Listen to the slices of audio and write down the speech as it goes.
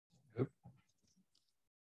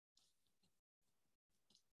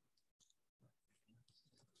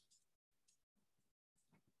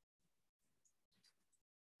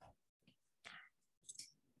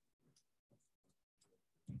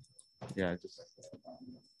Yeah, just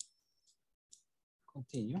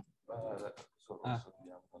continue.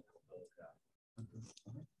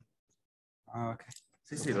 Okay.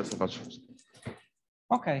 Sì, lo faccio.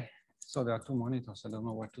 Okay, so there are two monitors. I don't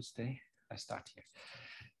know where to stay. I start here.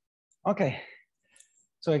 Okay,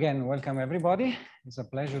 so again, welcome everybody. It's a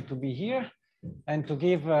pleasure to be here and to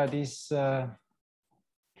give this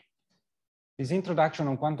introduction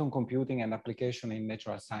on quantum computing and application in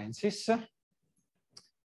natural sciences.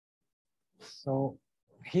 So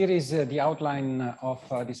here is the outline of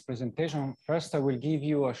this presentation. First, I will give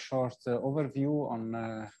you a short overview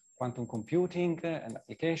on quantum computing and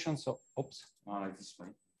applications. So, oops. Oh, like this way.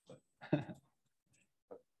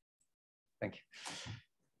 Thank you.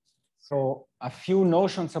 So a few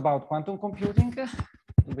notions about quantum computing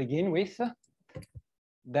to begin with.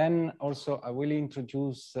 Then also I will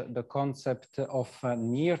introduce the concept of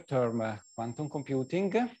near-term quantum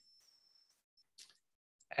computing.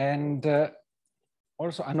 And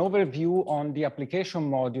also an overview on the application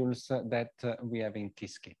modules that we have in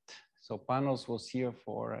Qiskit. So Panos was here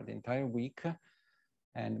for the entire week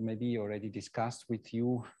and maybe already discussed with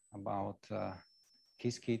you about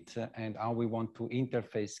Qiskit and how we want to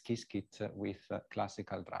interface Qiskit with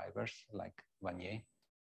classical drivers like Wannier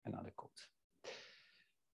and other codes.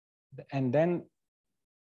 And then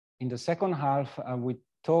in the second half, we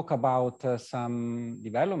talk about some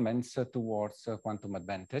developments towards quantum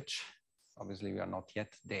advantage. Obviously, we are not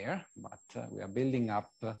yet there, but we are building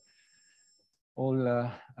up all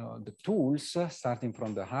the tools, starting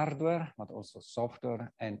from the hardware, but also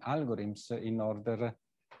software and algorithms in order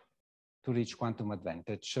to reach quantum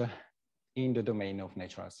advantage in the domain of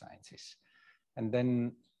natural sciences. And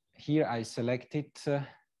then here I selected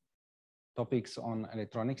topics on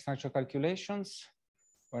electronic structure calculations,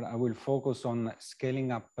 where I will focus on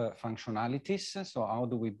scaling up functionalities. So how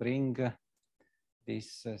do we bring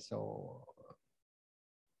this, so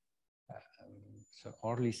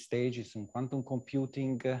early stages in quantum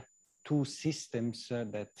computing to systems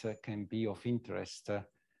that can be of interest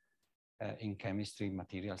in chemistry,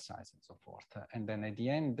 material science, and so forth. And then at the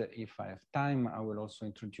end, if I have time, I will also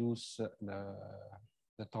introduce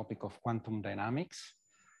the topic of quantum dynamics.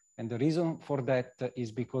 And the reason for that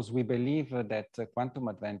is because we believe that quantum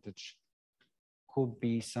advantage could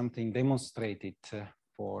be something demonstrated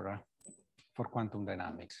for quantum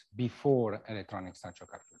dynamics before electronic structure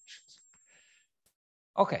calculations.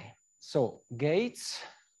 Okay, so gates.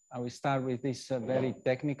 I will start with this very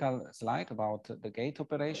technical slide about the gate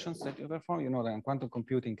operations that you perform. You know that in quantum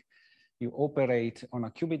computing, you operate on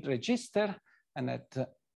a qubit register, and that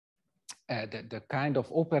the kind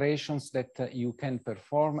of operations that you can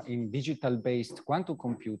perform in digital-based quantum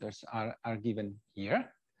computers are given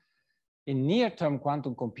here. In near-term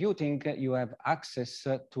quantum computing, you have access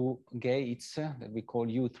to gates that we call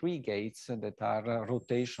U3 gates that are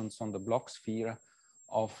rotations on the Bloch sphere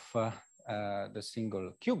of the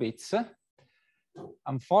single qubits.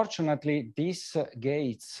 Unfortunately, these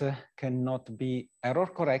gates cannot be error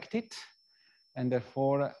corrected. And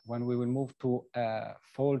therefore, when we will move to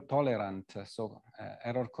fault tolerant, so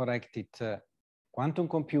error corrected quantum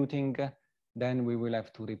computing, then we will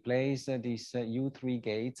have to replace these U3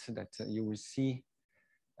 gates that you will see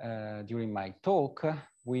during my talk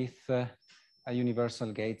with a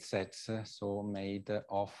universal gate set, so made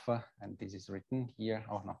of, and this is written here,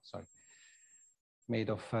 oh no, sorry, made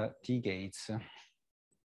of T gates.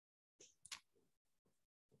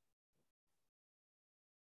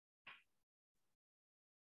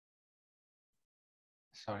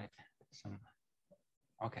 Sorry,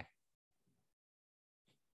 okay.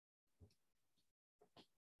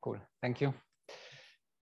 Cool, thank you.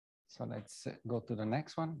 So let's go to the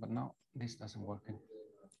next one, but no, this doesn't work.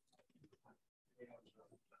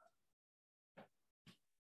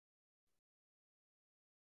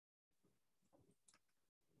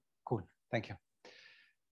 Cool, thank you.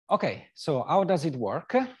 Okay, so how does it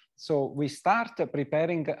work? So we start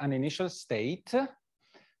preparing an initial state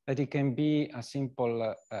that it can be a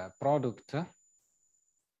simple product,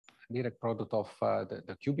 direct product of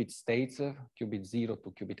the qubit states, qubit 0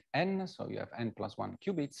 to qubit n. So you have n plus 1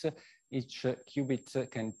 qubits. Each qubit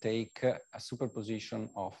can take a superposition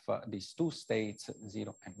of these two states,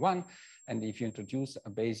 0 and 1. And if you introduce a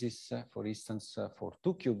basis, for instance, for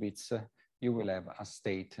 2 qubits, you will have a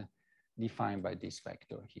state defined by this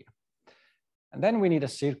vector here. And then we need a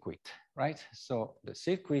circuit, right? So the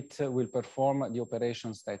circuit will perform the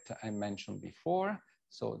operations that I mentioned before.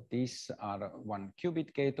 So these are 1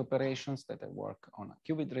 qubit gate operations that work on a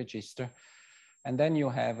qubit register. And then you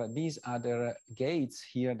have these other gates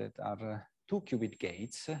here that are 2 qubit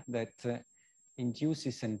gates that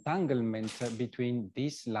induces entanglement between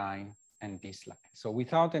this line and this line. So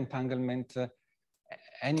without entanglement,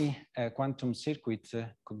 any quantum circuit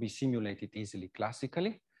could be simulated easily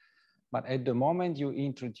classically. But at the moment you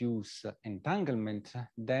introduce entanglement,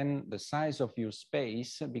 then the size of your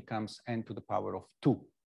space becomes n to the power of 2,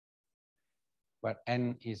 where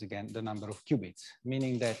n is again the number of qubits,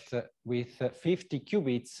 meaning that with 50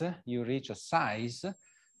 qubits, you reach a size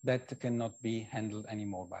that cannot be handled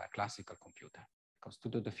anymore by a classical computer, because to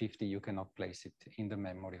do the 50, you cannot place it in the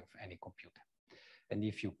memory of any computer. And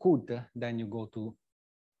if you could, then you go to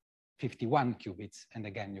 51 qubits, and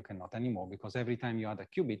again, you cannot anymore, because every time you add a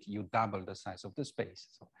qubit, you double the size of the space.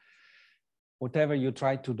 So whatever you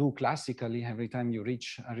try to do classically, every time you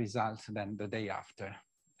reach a result, then the day after,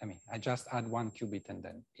 I mean, I just add 1 qubit and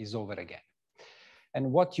then it's over again.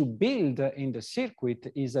 And what you build in the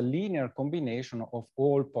circuit is a linear combination of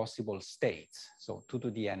all possible states, so 2 to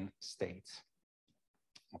the n states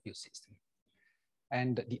of your system.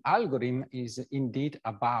 And the algorithm is indeed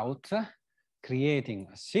about creating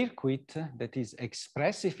a circuit that is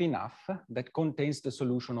expressive enough that contains the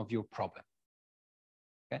solution of your problem.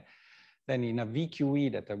 Okay? Then in a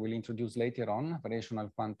VQE that I will introduce later on,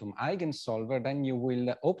 variational quantum eigensolver, then you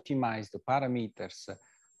will optimize the parameters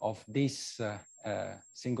of these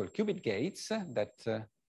single qubit gates that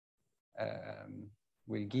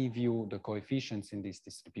will give you the coefficients in this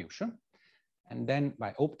distribution. And then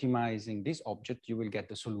by optimizing this object, you will get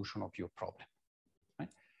the solution of your problem. Right?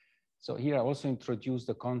 So here I also introduced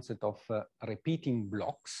the concept of repeating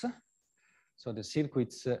blocks. So the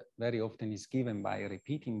circuits very often is given by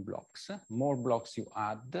repeating blocks. More blocks you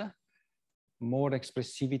add, more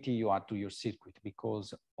expressivity you add to your circuit,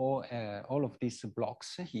 because all of these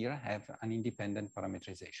blocks here have an independent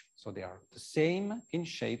parameterization. So they are the same in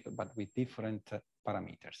shape, but with different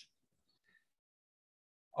parameters.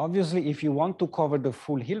 Obviously, if you want to cover the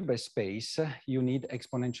full Hilbert space, you need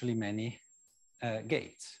exponentially many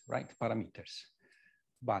gates, right? Parameters.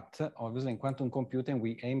 But obviously in quantum computing,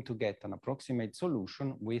 we aim to get an approximate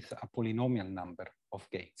solution with a polynomial number of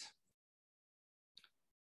gates.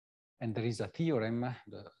 And there is a theorem,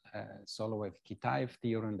 the Soloviev-Kitaev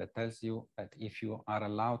theorem, that tells you that if you are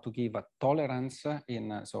allowed to give a tolerance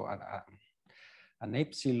in, an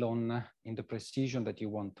epsilon in the precision that you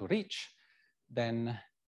want to reach, then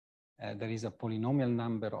there is a polynomial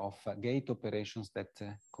number of gate operations that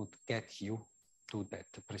could get you to that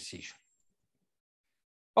precision.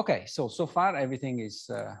 Okay, so far everything is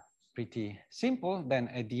pretty simple. Then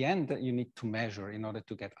at the end, you need to measure in order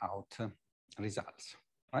to get out results,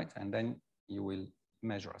 right? And then you will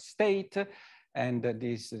measure a state, and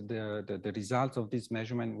the results of this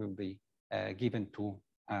measurement will be given to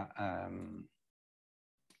a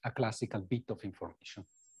classical bit of information.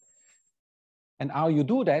 And how you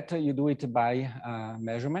do that? You do it by a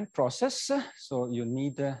measurement process. So you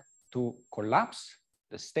need to collapse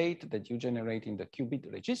the state that you generate in the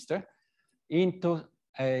qubit register into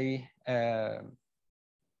a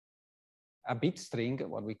bit string,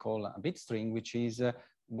 what we call a bit string, which is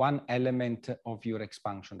one element of your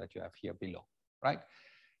expansion that you have here below, right?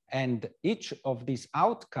 And each of these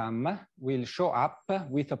outcome will show up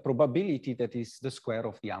with a probability that is the square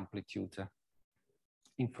of the amplitude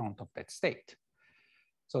in front of that state.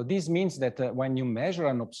 So this means that when you measure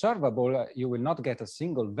an observable, you will not get a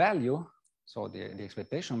single value, so the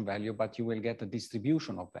expectation value, but you will get a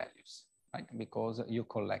distribution of values, right? Because you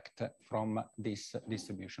collect from this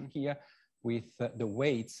distribution here with the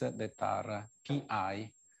weights that are pi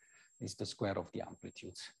is the square of the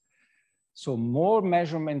amplitudes. So more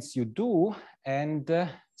measurements you do, and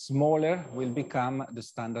smaller will become the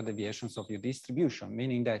standard deviations of your distribution,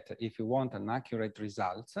 meaning that if you want an accurate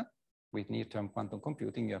result with near-term quantum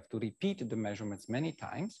computing, you have to repeat the measurements many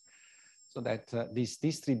times, so that this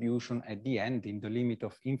distribution at the end, in the limit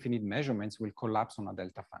of infinite measurements, will collapse on a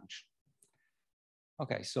delta function.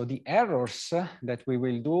 Okay, so the errors that we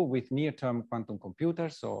will do with near-term quantum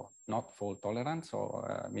computers, so not fault tolerant,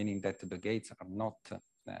 so meaning that the gates are not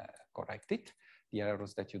corrected, the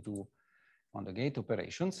errors that you do on the gate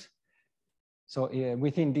operations. So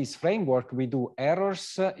within this framework, we do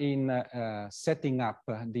errors in setting up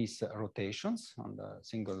these rotations on the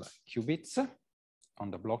single qubits, on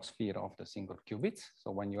the block sphere of the single qubits.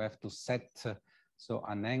 So when you have to set so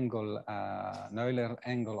an angle, an Euler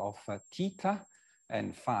angle of theta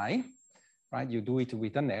and phi, right? You do it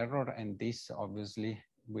with an error, and this obviously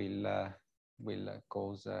will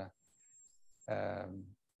cause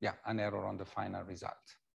an error on the final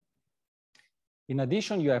result. In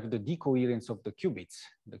addition, you have the decoherence of the qubits.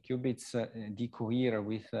 The qubits decohere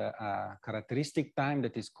with a characteristic time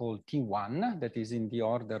that is called T1, that is in the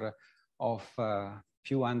order of a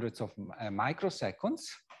few hundreds of microseconds.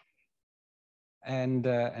 And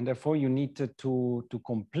therefore you need to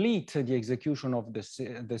complete the execution of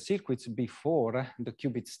the circuits before the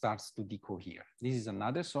qubit starts to decohere. This is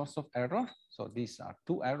another source of error. So these are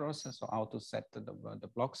two errors. So how to set the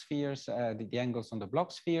block spheres, the angles on the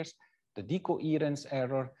block spheres, the decoherence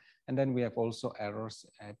error. And then we have also errors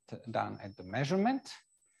done at the measurement,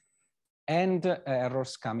 and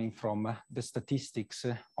errors coming from the statistics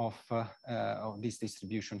of this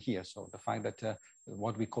distribution here. So the fact that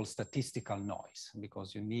what we call statistical noise,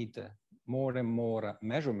 because you need more and more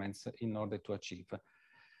measurements in order to achieve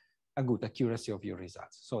a good accuracy of your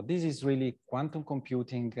results. So this is really quantum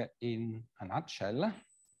computing in a nutshell.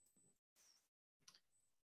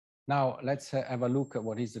 Now let's have a look at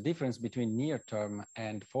what is the difference between near-term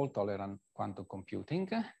and fault-tolerant quantum computing.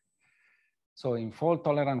 So in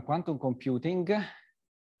fault-tolerant quantum computing,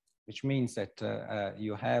 which means that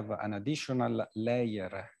you have an additional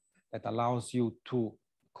layer that allows you to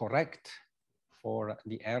correct for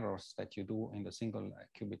the errors that you do in the single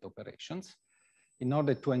qubit operations. In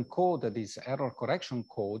order to encode these error correction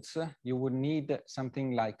codes, you would need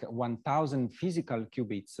something like 1,000 physical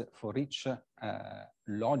qubits for each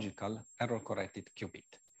logical error-corrected qubit.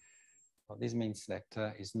 So this means that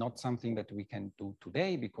it's not something that we can do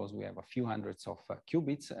today because we have a few hundreds of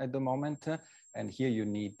qubits at the moment. And here you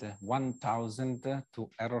need 1,000 to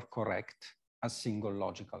error correct a single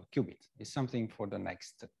logical qubit. It's something for the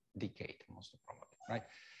next decade, most probably, right?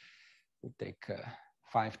 It would take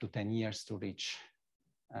 5 to 10 years to reach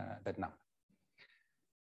that number.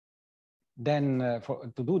 Then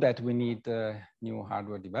to do that, we need new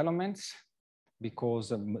hardware developments, because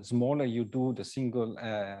the smaller you do the single,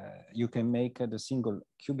 you can make the single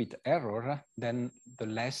qubit error, then the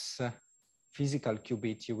less physical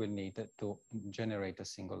qubit you will need to generate a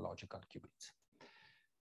single logical qubit.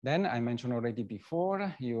 Then I mentioned already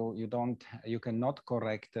before, you cannot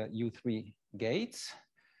correct U3 gates.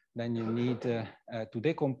 Then you need to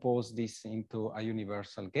decompose this into a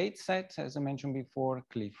universal gate set, as I mentioned before,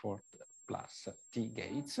 Clifford plus T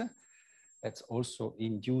gates. That also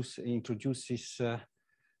introduces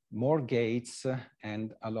more gates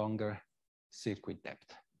and a longer circuit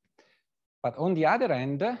depth. But on the other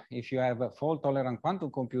end, if you have a fault-tolerant quantum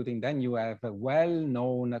computing, then you have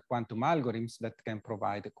well-known quantum algorithms that can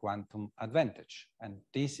provide a quantum advantage. And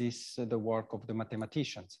this is the work of the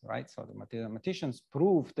mathematicians, right? So the mathematicians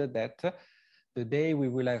proved that the day we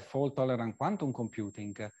will have fault-tolerant quantum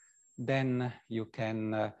computing, then you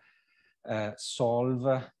can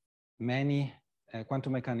solve many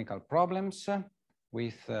quantum mechanical problems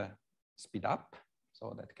with speed up.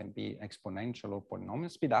 So that can be exponential or polynomial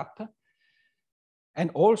speed up. And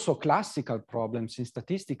also classical problems in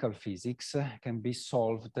statistical physics can be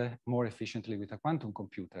solved more efficiently with a quantum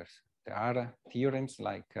computers. There are theorems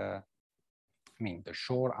like, the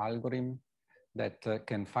Shor algorithm that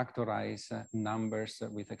can factorize numbers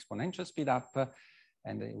with exponential speed up.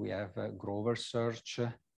 And we have Grover search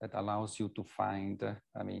that allows you to find,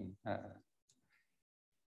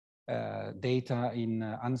 data in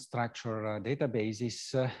unstructured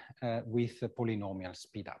databases with polynomial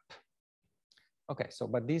speed up. Okay, so,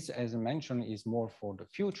 but this, as I mentioned, is more for the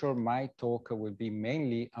future. My talk will be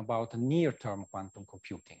mainly about near-term quantum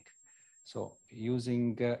computing. So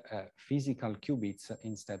using physical qubits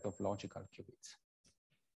instead of logical qubits.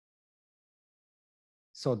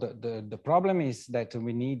 So the problem is that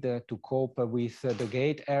we need to cope with the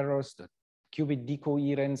gate errors, the qubit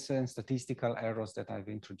decoherence and statistical errors that I've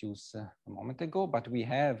introduced a moment ago, but we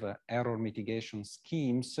have error mitigation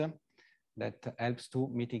schemes that helps to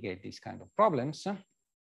mitigate these kind of problems.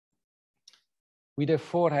 We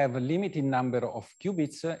therefore have a limited number of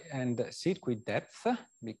qubits and circuit depth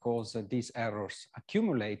because these errors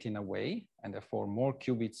accumulate in a way, and therefore more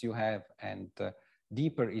qubits you have and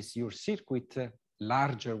deeper is your circuit,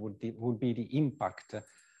 larger would be the impact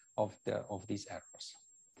of these errors.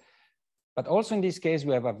 But also in this case,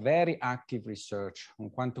 we have a very active research on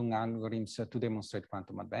quantum algorithms to demonstrate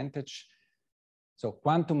quantum advantage. So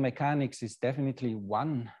quantum mechanics is definitely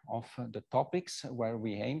one of the topics where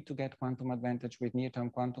we aim to get quantum advantage with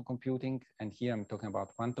near-term quantum computing. And here I'm talking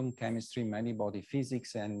about quantum chemistry, many-body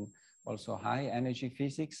physics, and also high-energy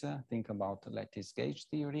physics. Think about lattice gauge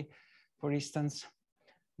theory, for instance.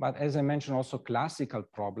 But as I mentioned, also classical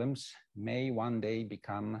problems may one day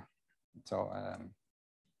become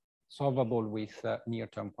solvable with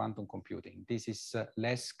near-term quantum computing. This is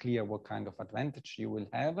less clear what kind of advantage you will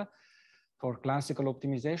have for classical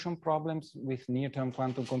optimization problems with near-term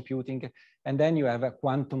quantum computing. And then you have a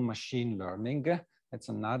quantum machine learning. That's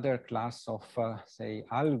another class of, say,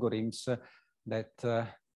 algorithms that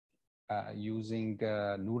using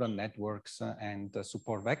neural networks and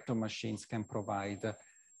support vector machines can provide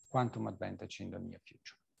quantum advantage in the near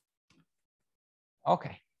future.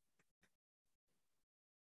 Okay.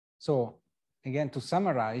 So again, to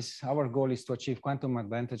summarize, our goal is to achieve quantum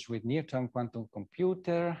advantage with near-term quantum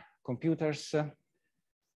computers.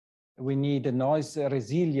 We need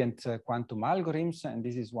noise-resilient quantum algorithms, and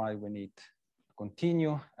this is why we need to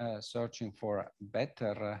continue searching for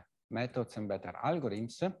better methods and better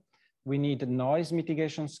algorithms. We need noise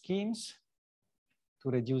mitigation schemes to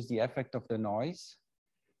reduce the effect of the noise.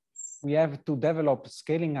 We have to develop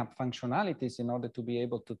scaling up functionalities in order to be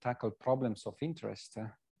able to tackle problems of interest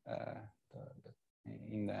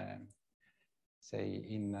in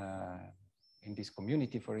this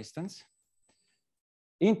community, for instance.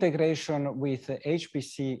 Integration with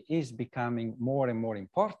HPC is becoming more and more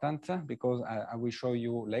important because I will show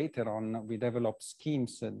you later on, we develop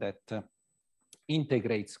schemes that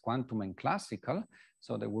integrates quantum and classical.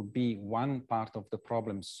 So there will be one part of the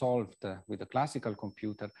problem solved with a classical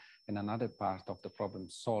computer and another part of the problem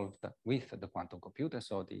solved with the quantum computer.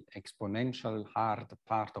 So the exponentially hard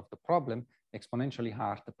part of the problem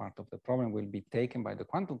will be taken by the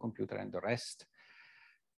quantum computer, and the rest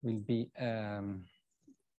will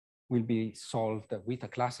be solved with a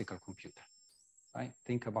classical computer, right?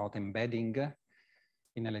 Think about embedding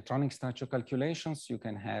in electronic structure calculations. You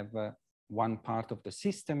can have one part of the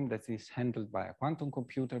system that is handled by a quantum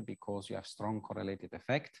computer because you have strong correlated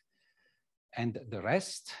effect, and the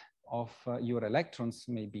rest of your electrons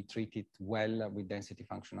may be treated well with density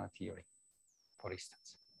functional theory, for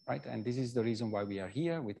instance, right? And this is the reason why we are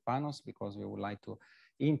here with Panos, because we would like to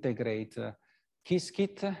integrate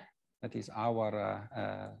Qiskit, that is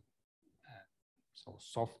our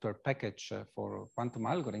software package for quantum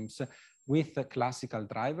algorithms, with classical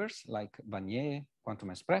drivers like Wannier,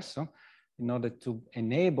 Quantum Espresso, in order to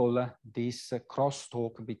enable this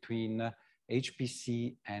crosstalk between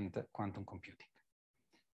HPC and quantum computing.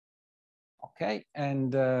 Okay,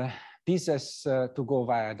 and this has to go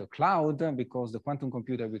via the cloud because the quantum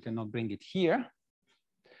computer, we cannot bring it here.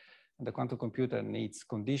 The quantum computer needs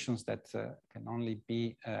conditions that can only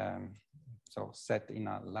be set in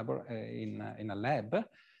a lab,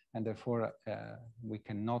 and therefore we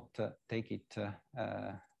cannot take it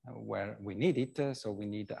where we need it. So we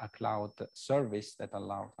need a cloud service that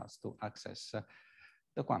allows us to access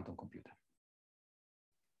the quantum computer.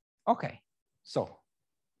 Okay, so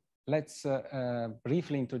let's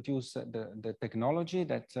briefly introduce the technology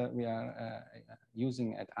that we are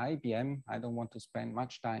using at IBM. I don't want to spend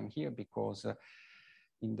much time here because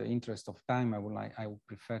in the interest of time, I would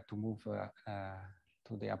prefer to move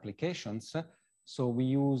to the applications. So we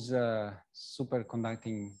use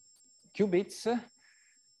superconducting qubits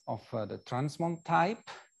of the transmon type,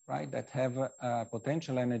 right, that have a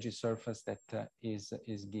potential energy surface that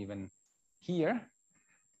is given here.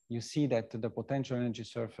 You see that the potential energy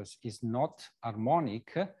surface is not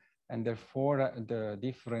harmonic, and therefore the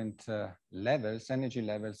different energy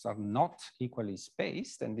levels are not equally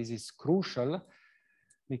spaced. And this is crucial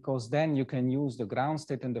because then you can use the ground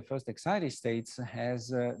state and the first excited states as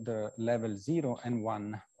the level 0 and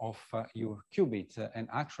 1 of your qubit. And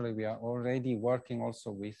actually we are already working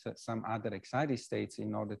also with some other excited states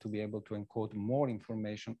in order to be able to encode more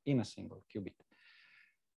information in a single qubit.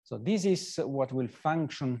 So this is what will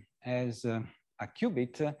function as a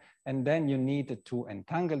qubit, and then you need to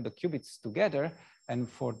entangle the qubits together. And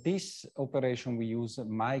for this operation, we use a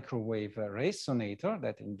microwave resonator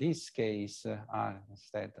that in this case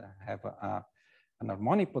instead have an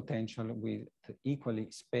harmonic potential with equally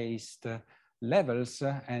spaced levels.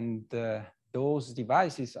 And those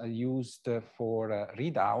devices are used for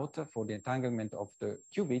readout for the entanglement of the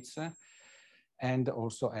qubits, and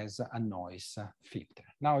also as a noise filter.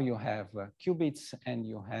 Now you have qubits and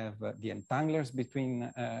you have the entanglers between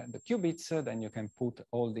the qubits, then you can put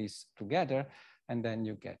all these together and then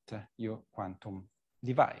you get your quantum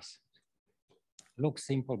device. Looks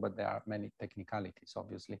simple, but there are many technicalities,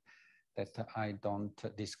 obviously, that I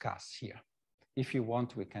don't discuss here. If you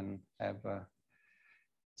want, we can have,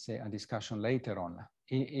 say, a discussion later on.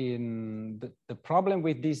 The problem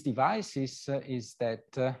with these devices is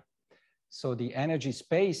that so the energy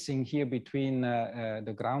spacing here between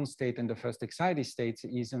the ground state and the first excited states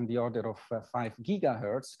is in the order of 5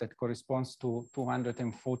 gigahertz. That corresponds to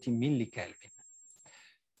 240 millikelvin.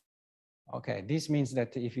 Okay, this means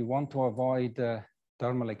that if you want to avoid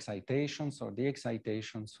thermal excitations or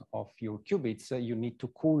de-excitations of your qubits, you need to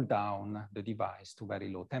cool down the device to very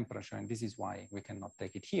low temperature. And this is why we cannot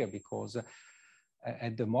take it here, because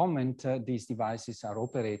at the moment, these devices are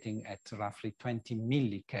operating at roughly 20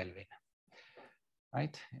 millikelvin.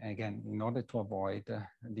 right? Again, in order to avoid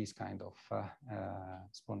this kind of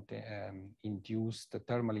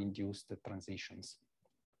thermally induced transitions.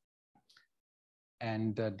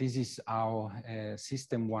 And this is how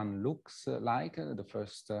system one looks like, the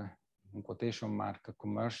first, in quotation mark,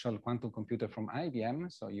 commercial quantum computer from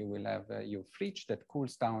IBM. So you will have your fridge that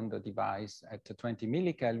cools down the device at 20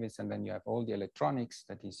 millikelvins, and then you have all the electronics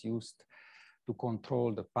that is used to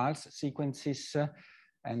control the pulse sequences.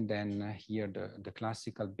 And then here the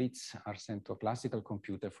classical bits are sent to a classical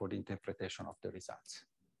computer for the interpretation of the results.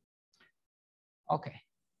 Okay.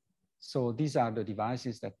 So these are the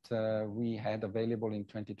devices that we had available in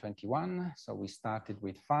 2021. So we started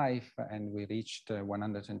with 5 and we reached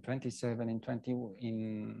 127 in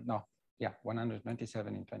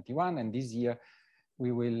 127 in 21. And this year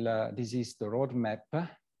we will, this is the roadmap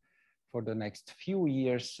for the next few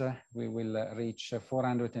years. We will reach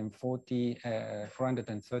 430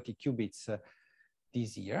 qubits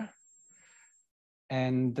this year.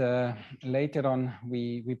 And later on,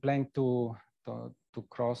 we plan to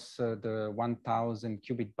cross the 1,000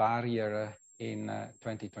 qubit barrier in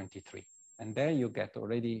 2023. And there you get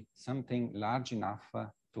already something large enough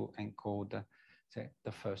to encode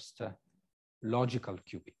the first logical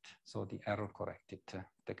qubit, so the error-corrected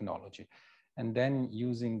technology. And then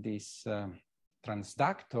using this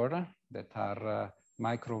transductor that are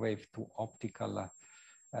microwave to optical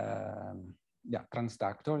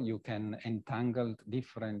transductor, you can entangle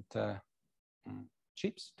different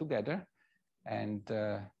chips together and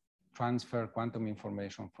transfer quantum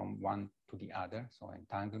information from one to the other, so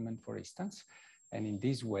entanglement, for instance, and in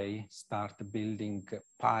this way start building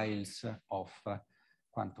piles of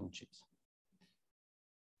quantum chips.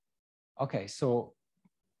 Okay, so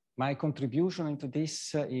my contribution into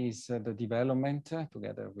this is the development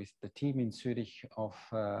together with the team in Zurich of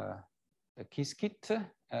the Qiskit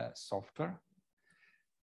software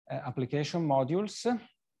application modules.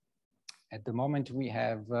 At the moment, we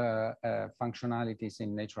have functionalities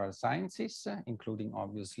in natural sciences, including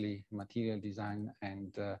obviously material design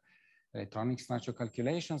and electronic structure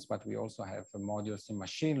calculations, but we also have modules in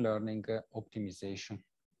machine learning, optimization,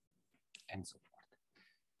 and so forth.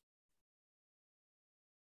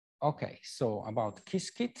 Okay, so about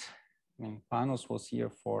Qiskit, I mean, Panos was here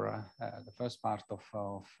for the first part of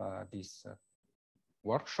this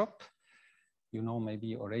workshop. You know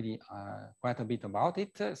maybe already quite a bit about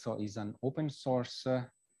it. So it's an open source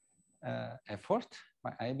effort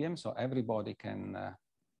by IBM. So everybody can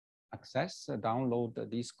access, download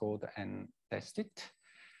this code and test it.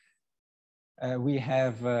 We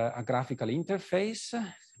have a graphical interface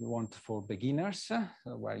we want for beginners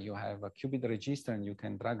where you have a qubit register and you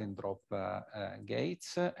can drag and drop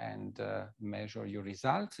gates and measure your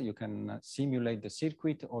results. You can simulate the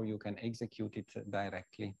circuit or you can execute it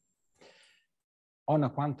directly on a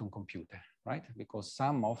quantum computer, right? Because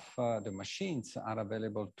some of the machines are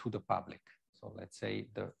available to the public. So let's say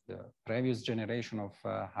the previous generation of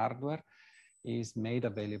hardware is made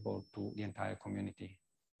available to the entire community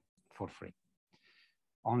for free.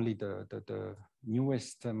 Only the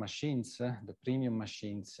newest machines, the premium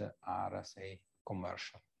machines are, say,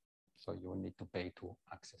 commercial. So you need to pay to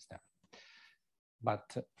access them.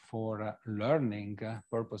 But for learning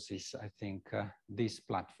purposes, I think this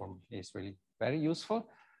platform is really very useful.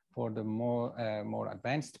 For the more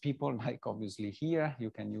advanced people, like obviously here,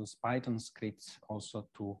 you can use Python scripts also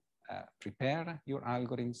to prepare your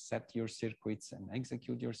algorithms, set your circuits, and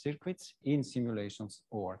execute your circuits in simulations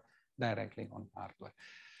or directly on hardware.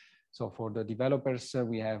 So for the developers,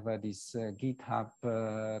 we have this GitHub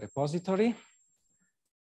repository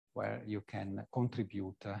where you can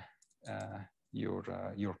contribute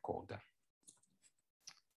your code.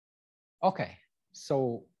 Okay,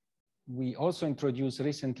 so we also introduced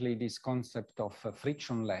recently this concept of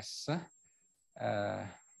frictionless.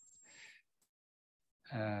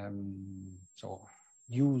 So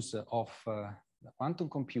use of the quantum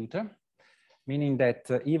computer, meaning that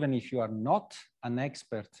even if you are not an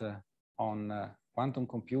expert on quantum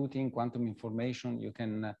computing, quantum information, you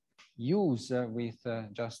can use with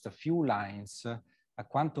just a few lines a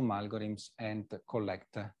quantum algorithms and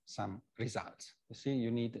collect some results. You see, you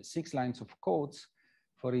need 6 lines of codes,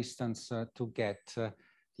 for instance, to get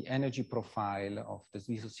the energy profile of the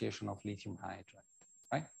dissociation of lithium hydride,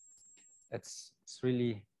 right? It's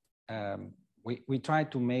really, we try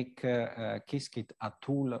to make Qiskit a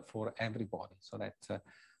tool for everybody, so that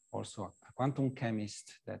also a quantum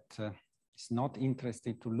chemist that is not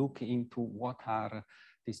interested to look into what are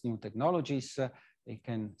these new technologies, they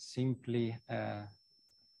can simply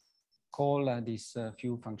call these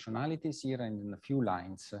few functionalities here, and in a few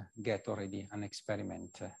lines get already an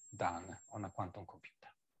experiment done on a quantum computer.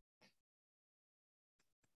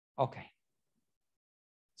 Okay.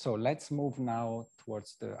 So let's move now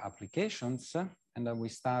towards the applications, and we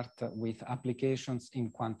start with applications in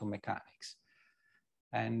quantum mechanics.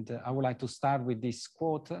 And I would like to start with this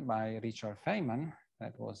quote by Richard Feynman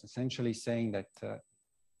that was essentially saying that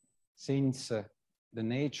since the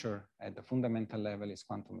nature at the fundamental level is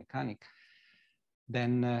quantum mechanics,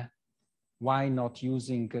 then why not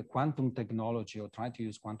using quantum technology, or try to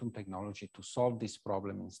use quantum technology to solve this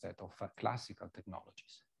problem instead of classical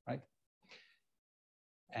technologies, right?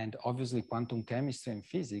 And obviously quantum chemistry and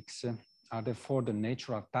physics are therefore the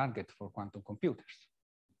natural target for quantum computers.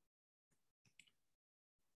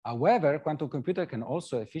 However, quantum computer can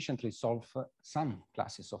also efficiently solve some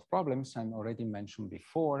classes of problems. I already mentioned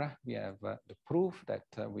before, we have the proof that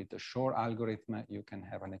with the Shor algorithm, you can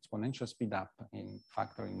have an exponential speed up in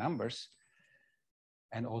factoring numbers,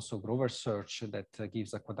 and also Grover search that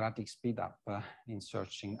gives a quadratic speed up in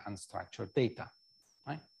searching unstructured data,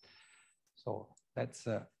 right? So that's,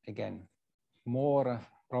 again, more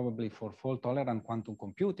probably for fault-tolerant quantum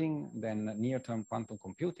computing than near-term quantum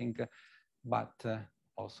computing, but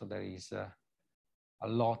also there is a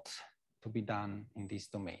lot to be done in this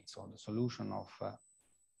domain. So the solution of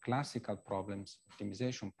classical problems,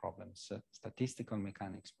 optimization problems, statistical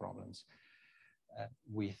mechanics problems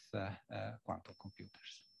with quantum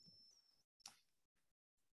computers.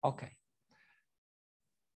 Okay.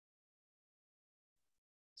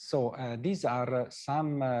 So these are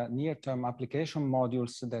some near-term application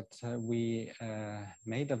modules that we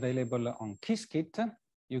made available on Qiskit.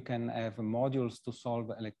 You can have modules to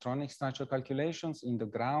solve electronic structure calculations in the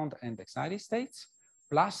ground and excited states,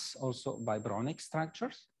 plus also vibronic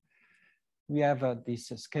structures. We have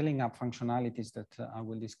these scaling up functionalities that I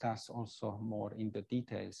will discuss also more in the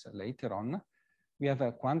details later on. We have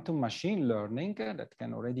a quantum machine learning that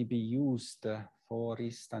can already be used, for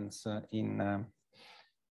instance, in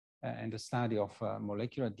the study of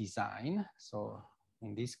molecular design. So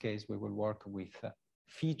in this case, we will work with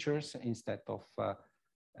features instead of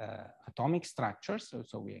atomic structures.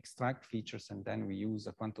 So we extract features and then we use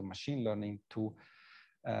a quantum machine learning to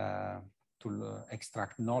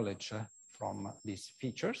extract knowledge from these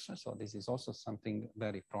features. So this is also something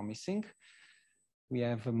very promising. We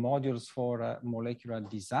have modules for molecular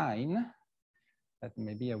design that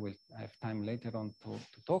maybe I will have time later on to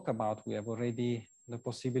talk about. We have already the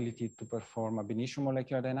possibility to perform ab initio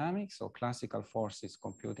molecular dynamics, so classical forces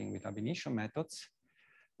computing with ab initio methods.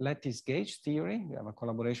 Lattice gauge theory, we have a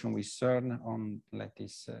collaboration with CERN on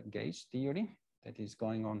lattice gauge theory that is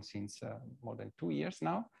going on since more than 2 years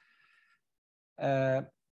now.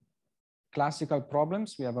 Classical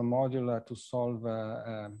problems, we have a module to solve,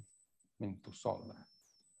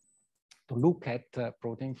 to look at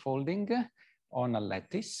protein folding on a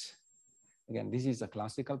lattice. Again, this is a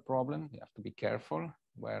classical problem. You have to be careful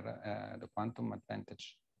where the quantum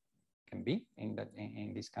advantage can be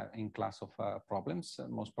in this class of problems.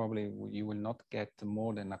 Most probably you will not get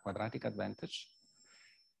more than a quadratic advantage.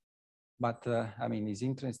 But I mean, it's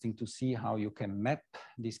interesting to see how you can map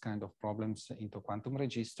these kind of problems into quantum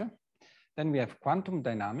register. Then we have quantum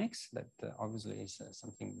dynamics that obviously is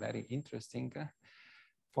something very interesting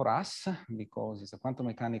for us because it's a quantum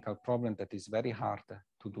mechanical problem that is very hard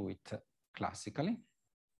to do it classically.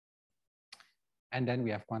 And then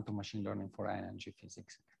we have quantum machine learning for energy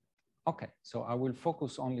physics. Okay, so I will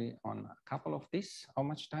focus only on a couple of these. How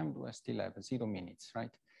much time do I still have? 0 minutes, right?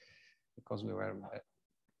 Because we were,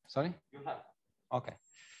 sorry? You have. Okay.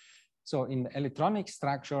 So in electronic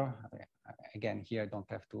structure, again, here I don't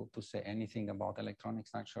have to say anything about electronic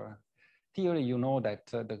structure theory. You know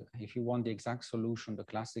that if you want the exact solution, the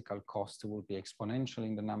classical cost will be exponential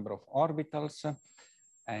in the number of orbitals.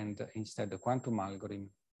 And instead the quantum algorithm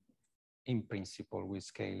in principle will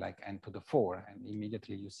scale like n to the 4. And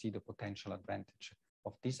immediately you see the potential advantage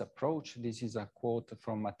of this approach. This is a quote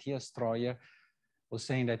from Matthias Streuer, who's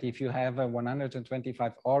saying that if you have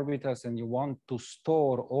 125 orbitals and you want to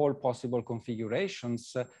store all possible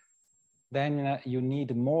configurations, then you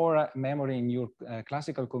need more memory in your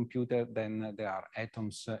classical computer than there are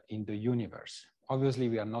atoms in the universe. Obviously,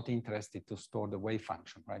 we are not interested to store the wave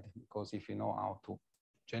function, right? Because if you know how to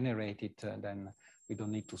generate it, then we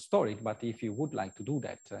don't need to store it. But if you would like to do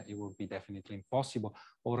that, it would be definitely impossible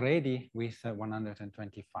already with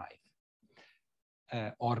 125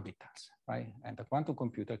 orbitals, right? And the quantum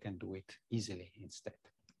computer can do it easily instead.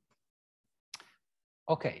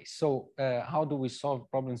 Okay, so how do we solve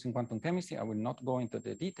problems in quantum chemistry? I will not go into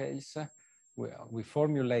the details. we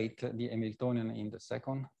formulate the Hamiltonian in the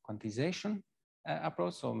second quantization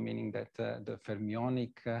approach, so meaning that the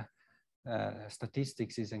fermionic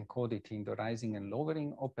statistics is encoded in the rising and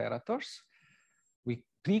lowering operators. We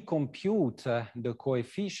pre-compute the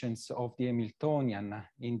coefficients of the Hamiltonian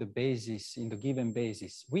in the basis, in the given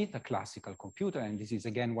basis with a classical computer. And this is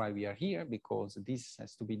again why we are here, because this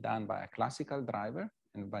has to be done by a classical driver,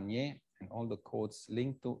 and Wannier and all the codes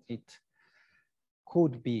linked to it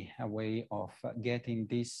could be a way of getting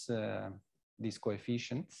these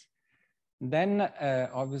coefficients. Then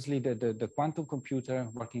obviously the quantum computer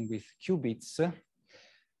working with qubits,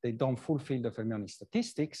 they don't fulfill the fermionic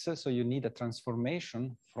statistics. So you need a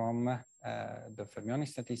transformation from the fermionic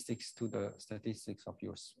statistics to the statistics of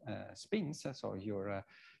your spins, so your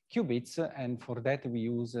qubits. And for that, we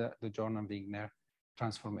use the Jordan-Wigner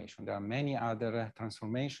transformation. There are many other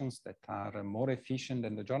transformations that are more efficient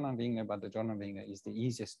than the Jordan-Wigner, but the Jordan-Wigner is the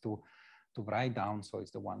easiest to write down. So it's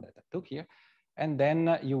the one that I took here. And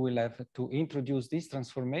then you will have to introduce this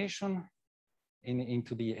transformation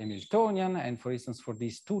into the Hamiltonian. And for instance, for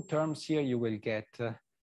these two terms here, you will get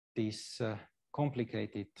this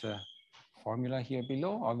complicated formula here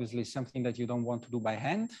below. Obviously, something that you don't want to do by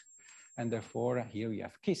hand. And therefore, here you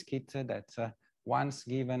have Qiskit that once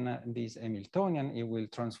given this Hamiltonian, it will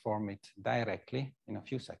transform it directly in a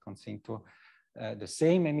few seconds into the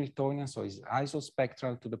same Hamiltonian. So it's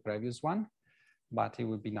isospectral to the previous one, but it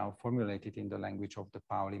will be now formulated in the language of the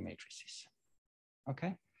Pauli matrices.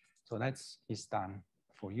 Okay, so that's done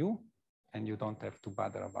for you, and you don't have to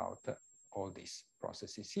bother about all these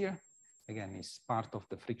processes here. Again, it's part of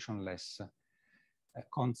the frictionless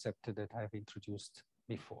concept that I've introduced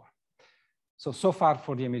before. So far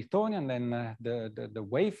for the Hamiltonian, then the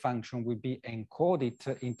wave function will be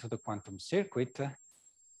encoded into the quantum circuit.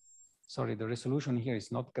 Sorry, the resolution here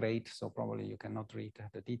is not great, so probably you cannot read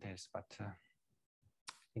the details, but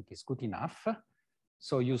I think it's good enough.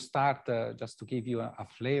 So you start, just to give you a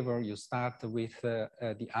flavor, you start with the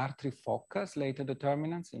R3 focus later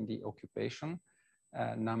determinants in the occupation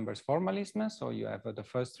numbers formalism. So you have the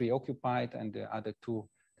first three occupied and the other two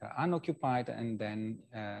unoccupied, and then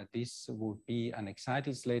this would be an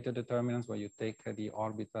excited later determinants where you take the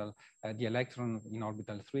orbital, the electron in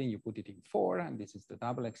orbital 3, and you put it in 4, and this is the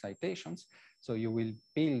double excitations. So you will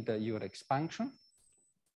build your expansion.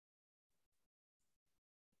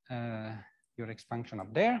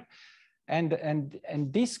 Up there,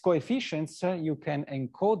 and these coefficients you can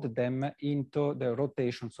encode them into the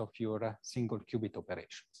rotations of your single qubit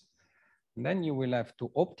operations. And then you will have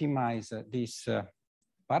to optimize these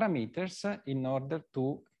parameters in order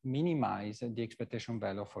to minimize the expectation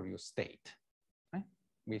value for your state, right,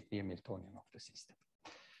 with the Hamiltonian of the system.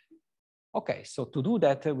 Okay, so to do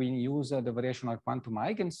that, we use the variational quantum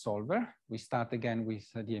eigensolver. We start again with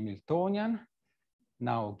the Hamiltonian,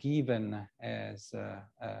 now given as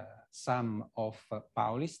sum of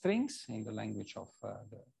Pauli strings in the language of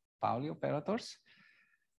the Pauli operators.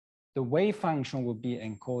 The wave function will be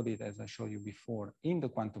encoded, as I showed you before, in the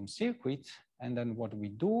quantum circuit. And then what we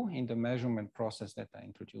do in the measurement process that I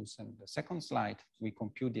introduced in the second slide, we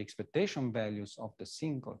compute the expectation values of the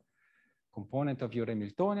single component of your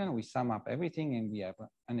Hamiltonian. We sum up everything and we have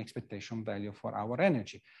an expectation value for our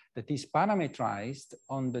energy that is parameterized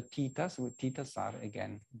on the thetas, where thetas are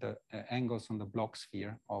again the angles on the Bloch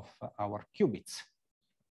sphere of our qubits.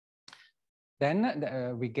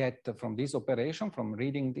 Then we get from this operation, from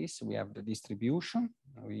reading this, we have the distribution.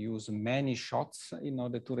 We use many shots in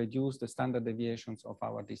order to reduce the standard deviations of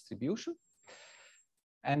our distribution.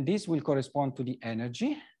 And this will correspond to the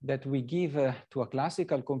energy that we give to a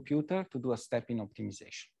classical computer to do a step in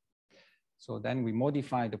optimization. So then we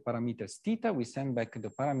modify the parameters theta, we send back the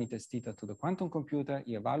parameters theta to the quantum computer,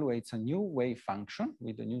 it evaluates a new wave function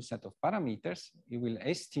with a new set of parameters, it will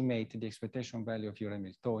estimate the expectation value of your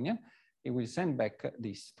Hamiltonian, it will send back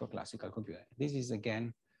this to a classical computer. This is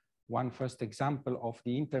again one first example of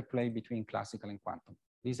the interplay between classical and quantum.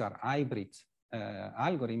 These are hybrid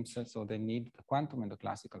algorithms, so they need the quantum and the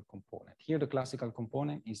classical component. Here, the classical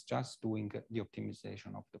component is just doing the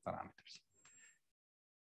optimization of the parameters.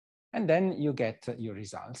 And then you get your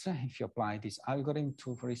results. If you apply this algorithm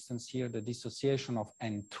to, for instance, here, the dissociation of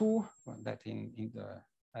N2, that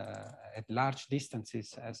at large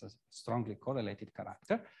distances has a strongly correlated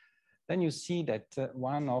character, then you see that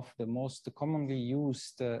one of the most commonly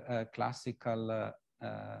used classical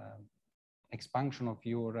expansion of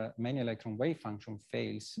your many electron wave function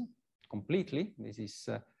fails completely. This is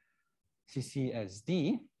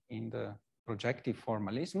CCSD in the projective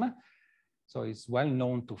formalism. So it's well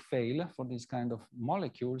known to fail for this kind of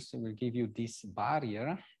molecules. It will give you this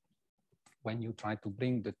barrier when you try to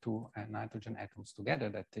bring the two nitrogen atoms together,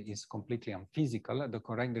 that is completely unphysical. The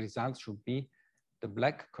correct result should be the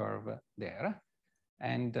black curve there.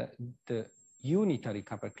 And the unitary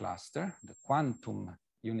couple cluster, the quantum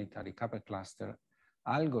unitary couple cluster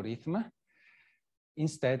algorithm,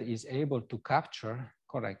 instead is able to capture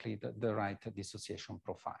correctly the right dissociation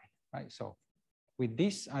profile, right? So with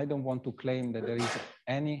this, I don't want to claim that there is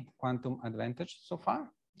any quantum advantage so far.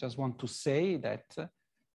 Just want to say that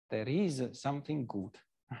there is something good,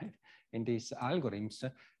 right, in these algorithms,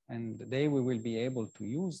 and we will be able to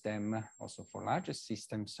use them also for larger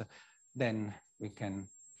systems. Then we can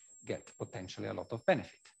get potentially a lot of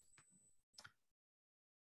benefit.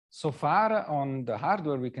 So far on the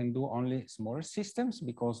hardware, we can do only smaller systems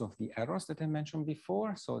because of the errors that I mentioned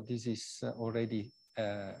before. So this is already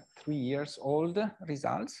 3 years old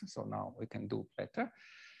results. So now we can do better.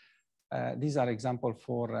 These are examples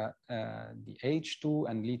for the H2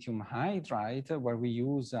 and lithium hydride, where we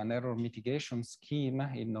use an error mitigation scheme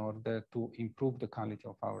in order to improve the quality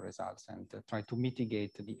of our results and try to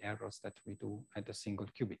mitigate the errors that we do at the single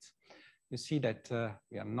qubits. You see that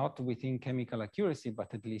we are not within chemical accuracy,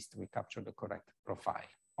 but at least we capture the correct profile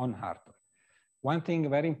on hardware. One thing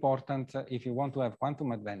very important, if you want to have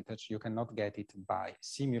quantum advantage, you cannot get it by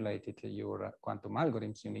simulating your quantum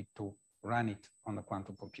algorithms. You need to run it on a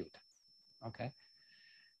quantum computer. Okay,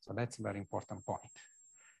 so that's a very important point.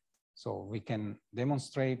 So we can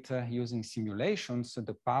demonstrate using simulations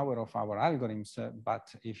the power of our algorithms,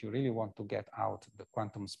 but if you really want to get out the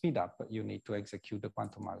quantum speed up, you need to execute the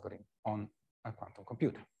quantum algorithm on a quantum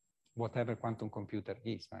computer. Whatever quantum computer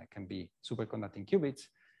is, it can be superconducting qubits,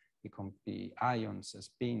 it can be ions,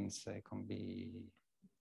 spins, it can be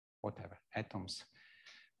whatever, atoms.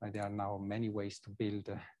 There are now many ways to build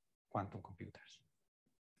quantum computers.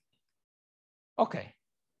 Okay.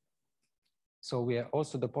 So we have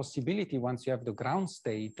also the possibility, once you have the ground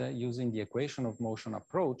state, using the equation of motion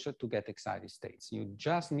approach to get excited states. You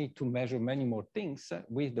just need to measure many more things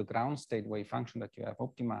with the ground state wave function that you have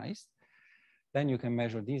optimized. Then you can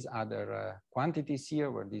measure these other quantities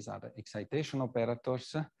here, or these other excitation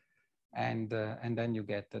operators. And then you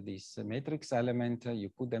get this matrix element. You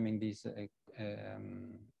put them in this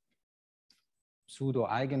pseudo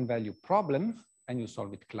eigenvalue problem, and you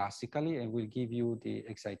solve it classically, and will give you the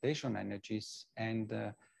excitation energies and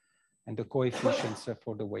the coefficients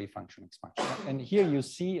for the wave function expansion. And here you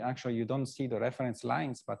see, actually you don't see the reference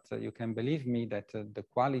lines, but you can believe me that the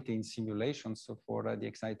quality in simulations for the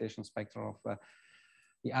excitation spectrum of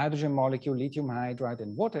the hydrogen molecule, lithium hydride,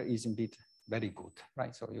 and water is indeed very good,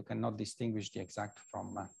 right? So you cannot distinguish the exact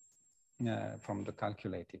from the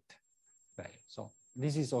calculated value. So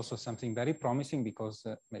this is also something very promising, because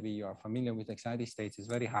maybe you are familiar with excited states. It's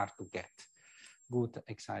very hard to get good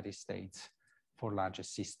excited states for larger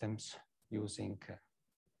systems using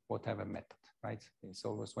whatever method, right? It's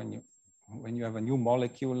always when you have a new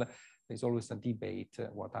molecule, there's always a debate,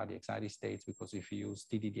 what are the excited states? Because if you use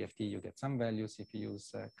TDDFT, you get some values. If you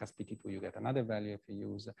use CASPT2, you get another value. If you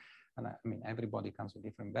use, and I mean, everybody comes with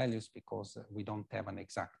different values because we don't have an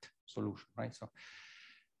exact solution, right? So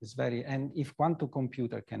it's very, and if quantum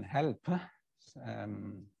computer can help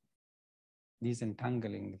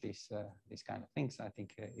disentangling these kind of things, I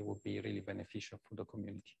think it would be really beneficial for the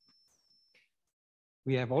community.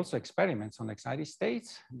 We have also experiments on excited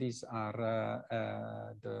states. These are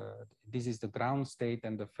this is the ground state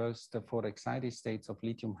and the first 4 excited states of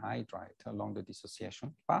lithium hydride along the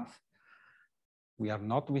dissociation path. We are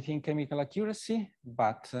not within chemical accuracy,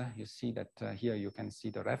 but you see that here you can see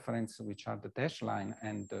the reference, which are the dashed line,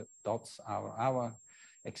 and the dots are our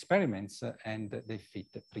experiments, and they fit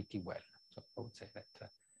pretty well. So I would say that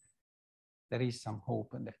there is some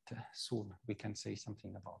hope that soon we can say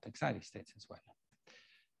something about excited states as well.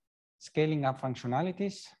 Scaling up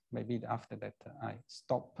functionalities, maybe after that I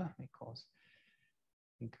stop, because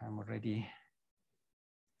I think I'm already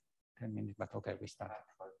 10 minutes, but okay, we start.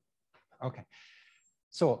 Okay.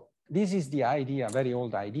 So this is the idea, very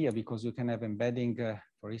old idea, because you can have embedding,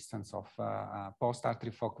 for instance, of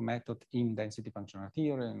post-Hartree-Fock method in density functional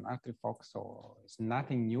theory and Hartree-Fock, so it's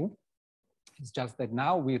nothing new. It's just that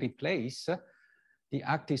now we replace the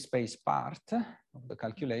active space part of the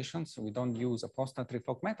calculations. So we don't use a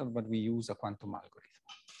post-Hartree-Fock method, but we use a quantum algorithm.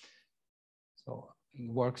 So it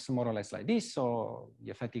works more or less like this. So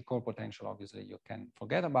the effective core potential, obviously, you can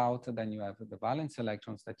forget about. Then you have the valence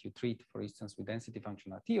electrons that you treat, for instance, with density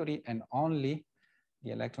functional theory, and only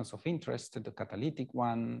the electrons of interest, the catalytic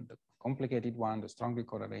one, the complicated one, the strongly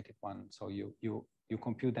correlated one. So you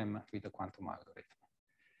compute them with the quantum algorithm.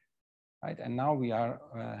 Right, and now we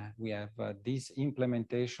have this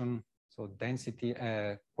implementation So density,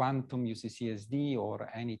 quantum UCCSD or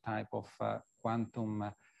any type of quantum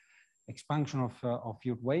expansion of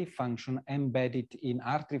your wave function embedded in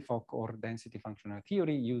RTFOC or density functional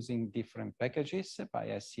theory using different packages by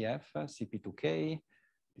SCF, CP2K.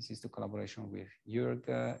 This is the collaboration with Jörg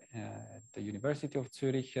at the University of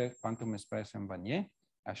Zurich, Quantum Espresso and Wannier.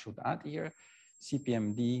 I should add here,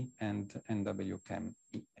 CPMD and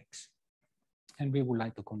NWChem-EX. And we would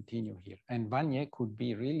like to continue here. And Wannier could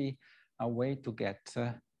be really a way to get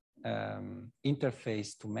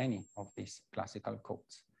interface to many of these classical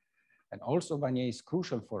codes. And also Wannier is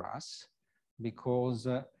crucial for us because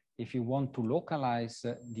if you want to localize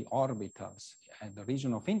the orbitals at the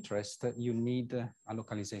region of interest, you need a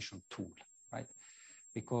localization tool, right?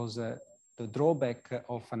 Because the drawback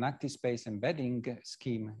of an active space embedding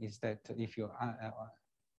scheme is that if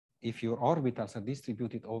your orbitals are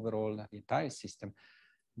distributed overall the entire system,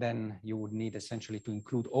 then you would need essentially to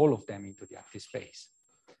include all of them into the active space.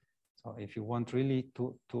 So if you want really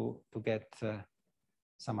to get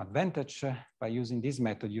some advantage by using this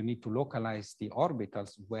method, you need to localize the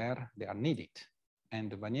orbitals where they are needed.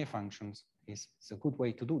 And the Wannier functions is a good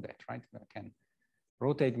way to do that, right? I can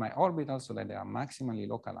rotate my orbitals so that they are maximally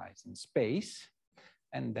localized in space.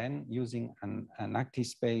 And then using an active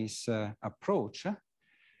space approach,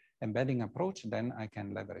 embedding approach, then I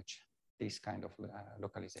can leverage this kind of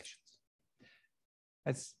localizations.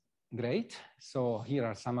 That's great. So here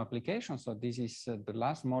are some applications. So this is the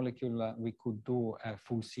last molecule we could do a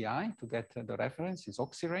full CI to get the reference is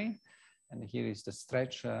oxirane. And here is the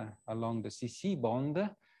stretch along the CC bond.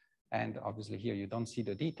 And obviously here you don't see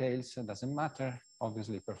the details. It doesn't matter.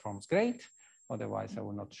 Obviously it performs great. Otherwise I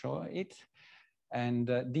will not show it. And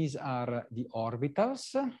these are the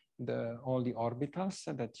orbitals, all the orbitals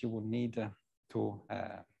that you would need to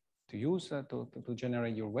use to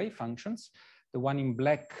generate your wave functions. The one in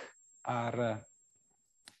black are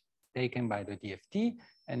taken by the DFT,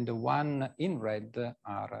 and the one in red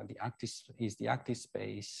are is the active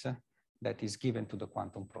space that is given to the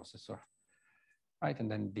quantum processor, right? And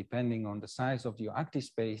then depending on the size of your active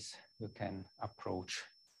space, you can approach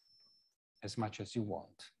as much as you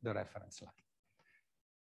want the reference line.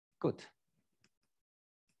 Good.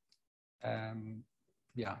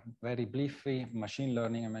 Yeah, very briefly, machine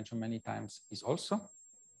learning, I mentioned many times, is also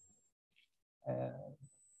a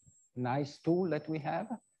nice tool that we have.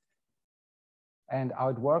 And how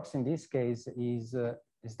it works in this case is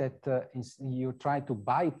that you try to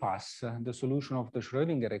bypass the solution of the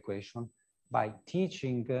Schrödinger equation by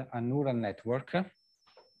teaching a neural network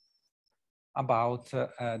about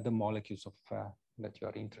the molecules of, that you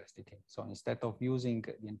are interested in. So instead of using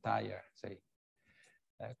the entire, say,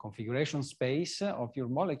 configuration space of your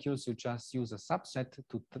molecules, you just use a subset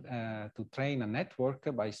to train a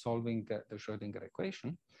network by solving the Schrödinger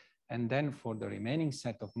equation. And then for the remaining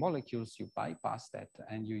set of molecules, you bypass that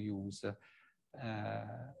and you use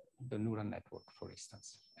the neural network, for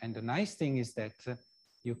instance. And the nice thing is that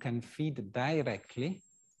you can feed directly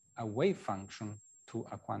a wave function to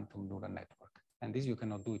a quantum neural network. And this you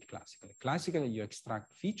cannot do it classically. Classically, you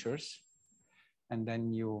extract features and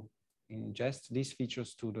then you ingest these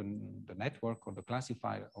features to the network or the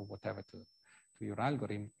classifier or whatever to your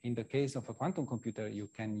algorithm. In the case of a quantum computer, you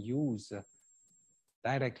can use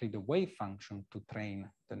directly the wave function to train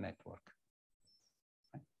the network.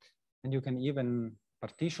 Right? And you can even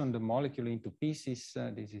partition the molecule into pieces.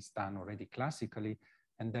 This is done already classically,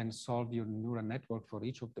 and then solve your neural network for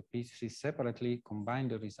each of the pieces separately, combine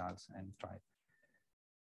the results and try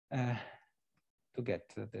to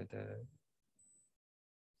get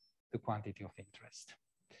the quantity of interest.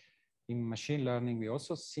 In machine learning, we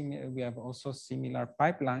have also similar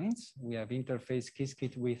pipelines. We have interface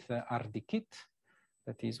Qiskit with RDKit.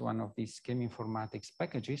 That is one of these scheme informatics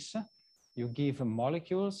packages. You give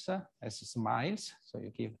molecules as smiles. So you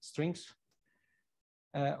give strings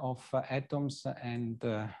of atoms and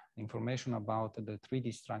information about the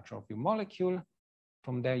 3D structure of your molecule.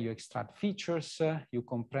 From there, you extract features, you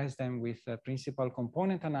compress them with principal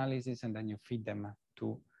component analysis, and then you feed them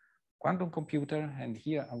to quantum computer. And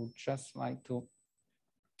here I would just like to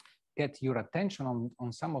get your attention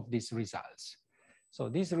on some of these results. So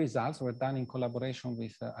these results were done in collaboration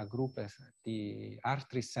with a group at the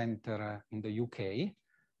R3 Center in the UK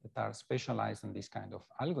that are specialized in this kind of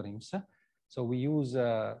algorithms. So we use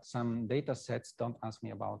some data sets. Don't ask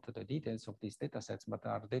me about the details of these data sets, but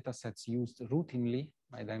are data sets used routinely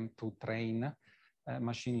by them to train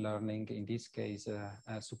machine learning, in this case,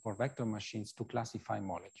 support vector machines to classify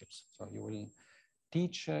molecules. So you will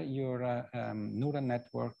teach your neural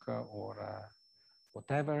network or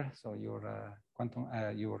whatever, so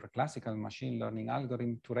your classical machine learning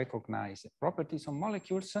algorithm to recognize properties of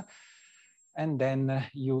molecules, and then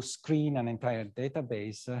you screen an entire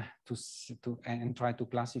database and try to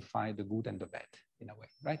classify the good and the bad in a way,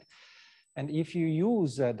 right? And if you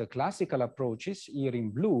use the classical approaches here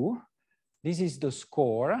in blue, this is the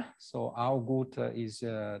score. So how good is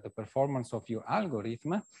the performance of your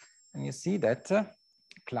algorithm? And you see that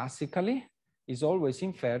classically is always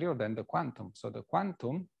inferior than the quantum. So the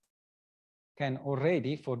quantum can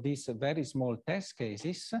already, for these very small test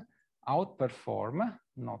cases, outperform,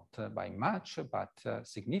 not by much, but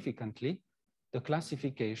significantly, the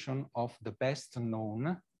classification of the best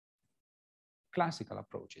known classical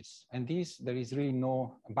approaches. And there is really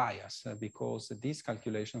no bias because these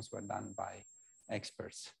calculations were done by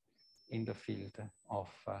experts in the field of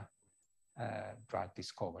drug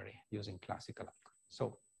discovery using classical algorithms.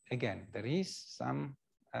 So again, there is some,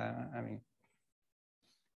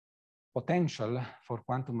 potential for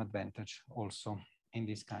quantum advantage also in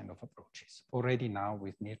this kind of approaches, already now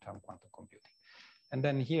with near-term quantum computing. And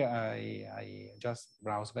then here I just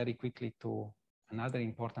browse very quickly to another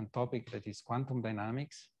important topic, that is quantum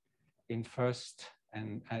dynamics in first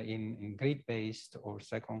and in grid-based or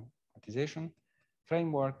second quantization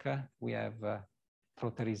framework. We have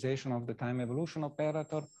trotterization of the time evolution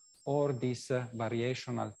operator, or this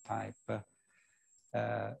variational type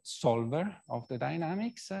solver of the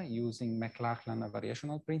dynamics using McLachlan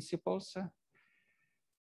variational principles.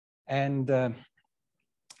 And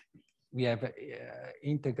we have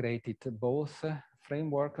integrated both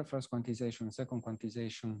framework, first quantization, second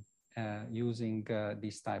quantization, using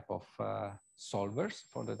this type of solvers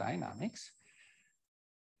for the dynamics.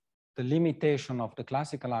 The limitation of the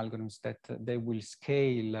classical algorithms that they will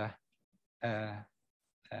scale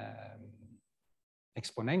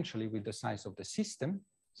exponentially with the size of the system.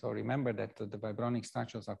 So remember that the vibronic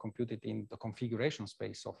structures are computed in the configuration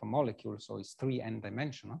space of a molecule, so it's 3n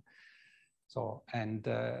dimensional. So, and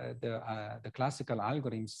the classical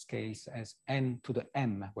algorithm scales as n to the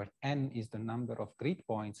m, where n is the number of grid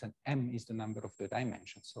points and m is the number of the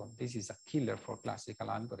dimensions. So this is a killer for classical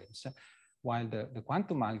algorithms, while the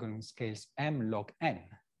quantum algorithm scales m log n.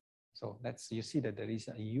 So you see that there is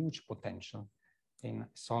a huge potential in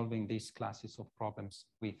solving these classes of problems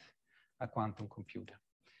with a quantum computer.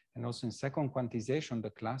 And also in second quantization, the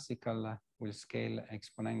classical will scale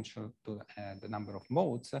exponential to the number of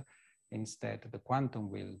modes. Instead, the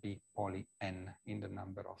quantum will be poly n in the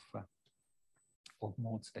number of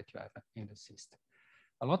modes that you have in the system.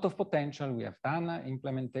 A lot of potential. We have done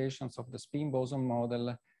implementations of the spin boson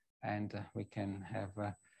model, and we can have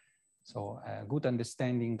a good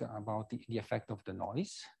understanding about the effect of the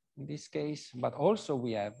noise in this case, but also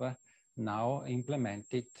we have now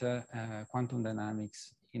implemented quantum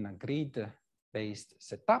dynamics in a grid-based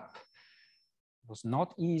setup. It was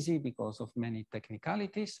not easy because of many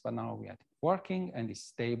technicalities, but now we are working and it's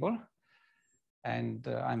stable. And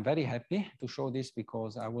I'm very happy to show this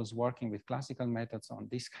because I was working with classical methods on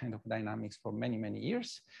this kind of dynamics for many, many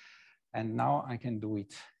years. And now I can do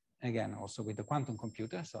it again also with the quantum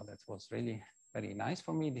computer. So that was really very nice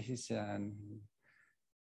for me. This is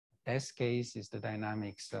test case is the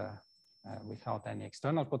dynamics without any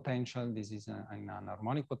external potential. This is an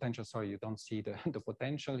harmonic potential, so you don't see the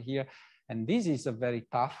potential here. And this is a very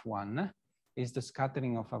tough one, is the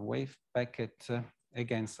scattering of a wave packet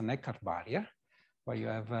against an Eckert barrier, where you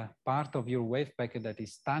have a part of your wave packet that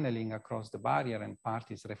is tunneling across the barrier and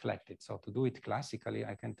part is reflected. So to do it classically,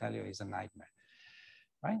 I can tell you, is a nightmare,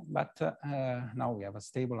 right? But now we have a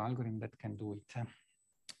stable algorithm that can do it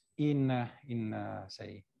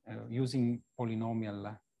using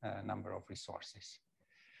polynomial number of resources.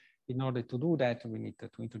 In order to do that, we need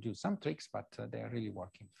to introduce some tricks, but they are really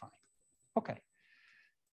working fine. Okay.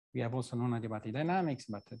 We have also non-adiabatic dynamics,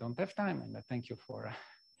 but I don't have time, and I thank you for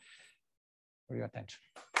your attention.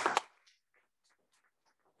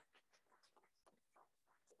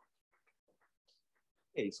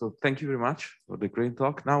 Okay, so thank you very much for the great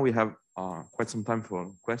talk. Now we have quite some time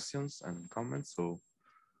for questions and comments, so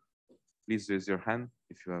please raise your hand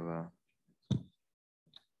if you have a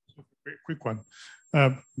quick one.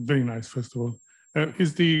 Very nice, first of all.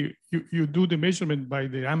 You do the measurement by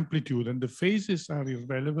the amplitude and the phases are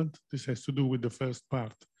irrelevant. This has to do with the first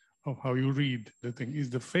part of how you read the thing. Is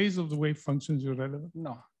the phase of the wave functions irrelevant?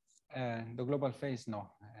 No, the global phase,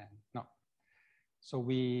 no. No. So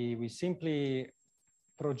we simply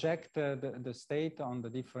project the state on the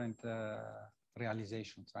different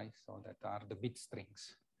realizations, right? So that are the bit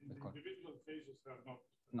strings. The individual phases are not.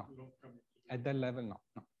 No. At that level, no.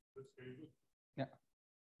 No. That's very good. Yeah.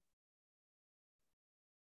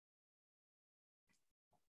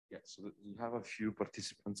 Yeah, so we have a few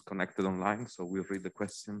participants connected online, so we'll read the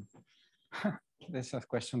question. That's a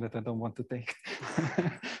question that I don't want to take.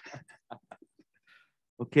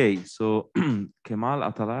 Okay, so Kemal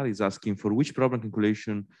Atalar is asking, for which problem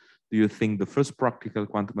calculation do you think the first practical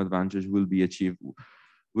quantum advantage will be achieved?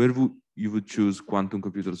 Where you would choose quantum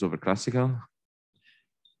computers over classical?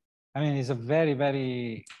 I mean, it's a very,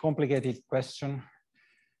 very complicated question.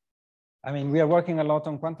 I mean, we are working a lot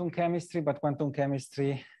on quantum chemistry, but quantum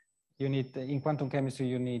chemistry, in quantum chemistry,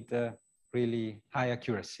 you need really high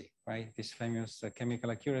accuracy, right? This famous chemical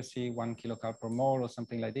accuracy, 1 kilocalorie per mole or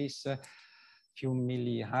something like this, few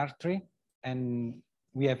millihartry, and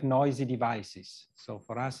we have noisy devices. So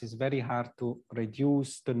for us, it's very hard to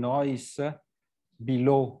reduce the noise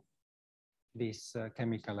below this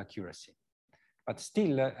chemical accuracy. But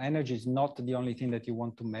still, energy is not the only thing that you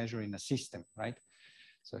want to measure in a system, right?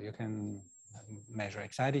 So you can measure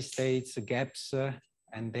excited states, gaps,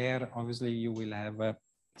 and there obviously you will have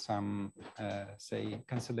some, say,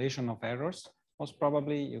 cancellation of errors. Most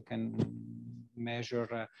probably you can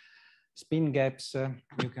measure spin gaps,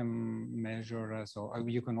 you can measure, so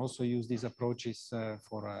you can also use these approaches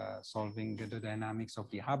for solving the dynamics of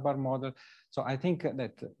the Hubbard model. So I think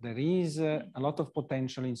that there is a lot of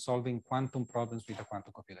potential in solving quantum problems with a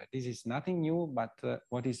quantum computer. This is nothing new, but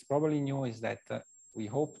what is probably new is that we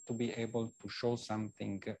hope to be able to show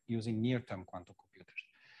something using near-term quantum computers.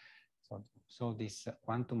 So this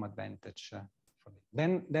quantum advantage.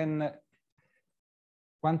 Then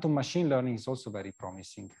quantum machine learning is also very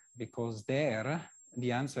promising, because there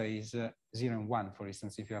the answer is 0 and 1, for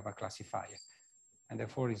instance, if you have a classifier. And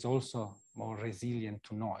therefore is also more resilient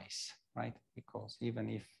to noise, right? Because even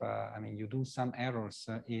if, I mean, you do some errors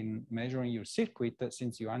in measuring your circuit,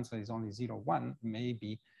 since your answer is only 0, 1,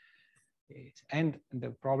 maybe, and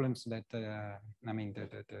the problems that, I mean,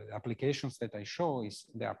 the applications that I show is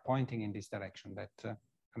they are pointing in this direction that,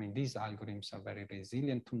 I mean, these algorithms are very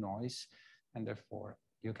resilient to noise, and therefore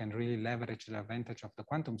you can really leverage the advantage of the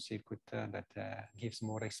quantum circuit that gives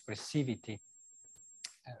more expressivity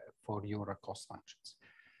for your cost functions.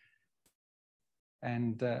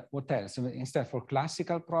 And what else? Instead, for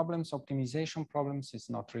classical problems, optimization problems is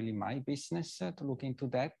not really my business to look into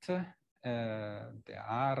that. There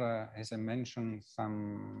are, as I mentioned,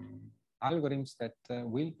 some algorithms that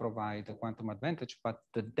will provide a quantum advantage, but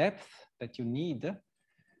the depth that you need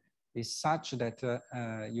is such that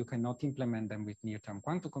you cannot implement them with near-term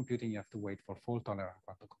quantum computing. You have to wait for fault-tolerant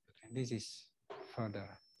quantum computing. This is further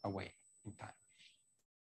away in time.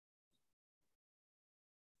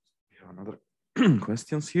 We have another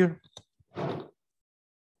questions here.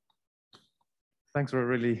 Thanks for a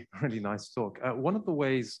really, really nice talk. One of the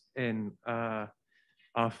ways in our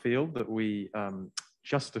field that we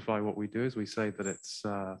justify what we do is we say that it's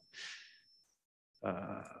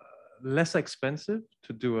less expensive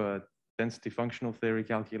to do a density functional theory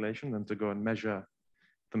calculation than to go and measure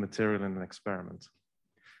the material in an experiment.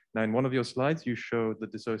 Now, in one of your slides, you showed the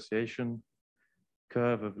dissociation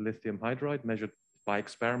curve of lithium hydride measured by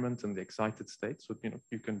experiment and the excited state. So,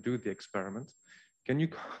 you can do the experiment. Can you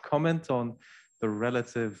comment on the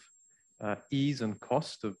relative ease and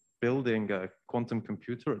cost of building a quantum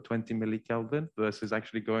computer at 20 millikelvin versus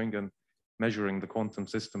actually going and measuring the quantum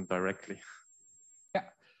system directly? Yeah.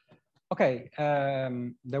 Okay.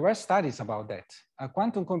 There were studies about that. A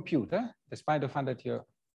quantum computer, despite the fact that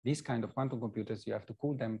these kind of quantum computers, you have to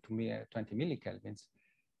cool them to 20 millikelvins,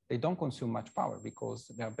 they don't consume much power because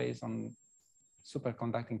they are based on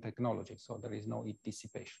superconducting technology. So there is no heat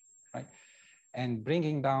dissipation, right? And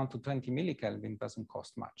bringing down to 20 millikelvin doesn't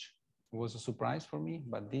cost much. It was a surprise for me,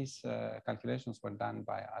 but these calculations were done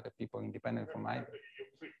by other people independent from mine.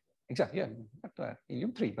 Exactly, yeah,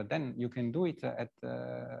 helium-3, but then you can do it at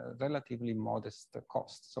relatively modest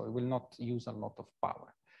cost. So it will not use a lot of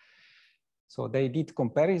power. So they did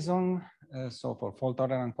comparison. So for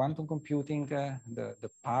fault-tolerant quantum computing, the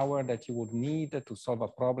power that you would need to solve a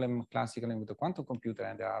problem classically with the quantum computer,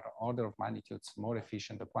 and there are order of magnitudes more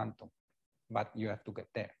efficient than quantum, but you have to get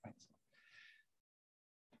there, right? So,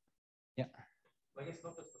 yeah. I guess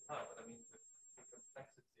not just the power, but I mean the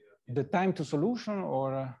complexity of the time to solution,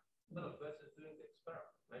 or no, versus doing the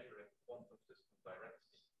experiment, measuring quantum system directly.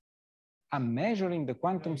 I'm measuring the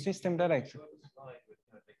quantum system directly.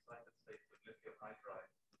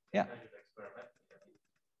 Yeah.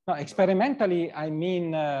 No, experimentally, I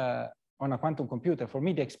mean on a quantum computer. For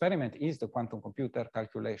me, the experiment is the quantum computer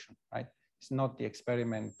calculation, right? It's not the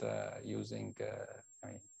experiment using I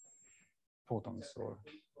mean, photons or.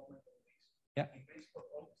 Yeah.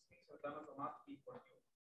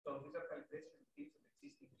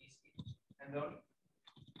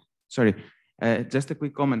 Sorry, Just a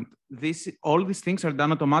quick comment. All these things are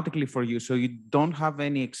done automatically for you, so you don't have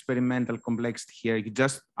any experimental complexity here. You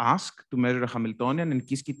just ask to measure a Hamiltonian, and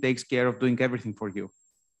Kiski takes care of doing everything for you.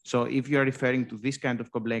 So if you are referring to this kind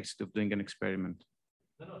of complexity of doing an experiment.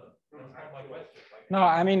 No, that's not my question. No,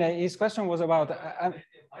 I mean, his question was about.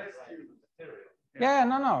 Yeah,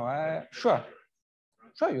 no, sure.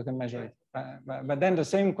 Sure, you can measure it. But then the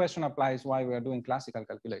same question applies why we are doing classical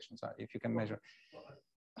calculations, if you can measure.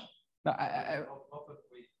 No, Often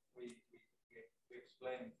we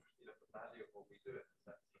explain the value of what we do.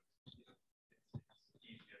 It's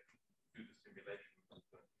easier to do the simulation.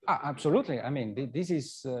 Absolutely. I mean, this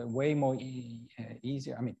is way more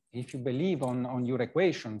easier. I mean, if you believe on your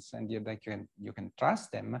equations and you can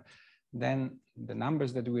trust them, then the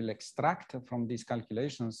numbers that we'll extract from these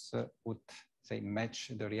calculations would say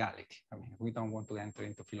match the reality. I mean, we don't want to enter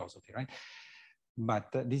into philosophy, right?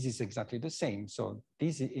 But this is exactly the same. So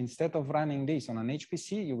this, instead of running this on an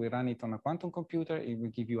HPC, you will run it on a quantum computer. It will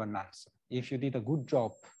give you an answer. If you did a good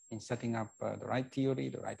job in setting up the right theory,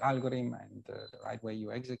 the right algorithm, and the right way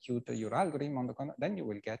you execute your algorithm on the then you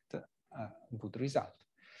will get a good result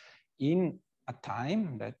in a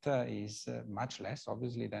time that is much less,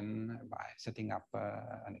 obviously, than by setting up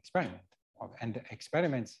an experiment. And the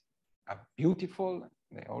experiments are beautiful.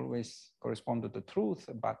 They always correspond to the truth,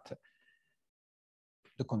 but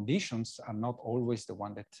the conditions are not always the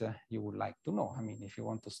one that you would like to know. I mean, if you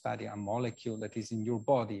want to study a molecule that is in your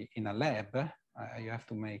body in a lab, you have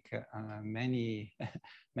to make many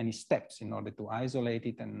steps in order to isolate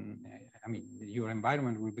it. And I mean, your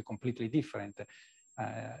environment will be completely different.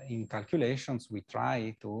 In calculations, we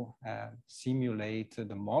try to simulate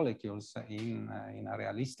the molecules in a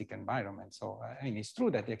realistic environment. So I mean, it's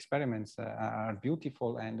true that the experiments are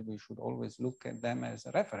beautiful and we should always look at them as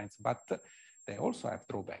a reference, but they also have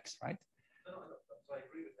drawbacks, right? No, so I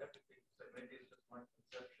agree with everything. So maybe it's just my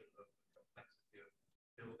conception of the complexity of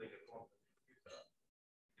building a quantum computer.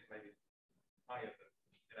 It may be higher than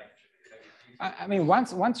it actually is. I mean,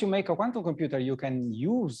 once you make a quantum computer, you can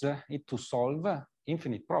use it to solve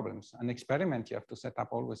infinite problems. An experiment, you have to set up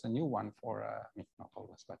always a new one for, not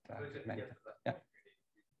always, but yeah.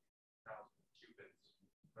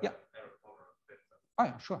 Yeah. Oh,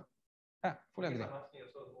 yeah, sure. Yeah, fully agree. I'm asking a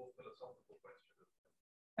sort of more philosophical question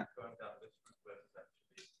of going down this route versus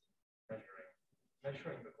actually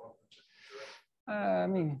measuring the quantum computer. I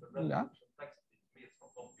mean, yeah. Complexity, to me, it's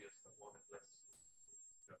not obvious that one is less.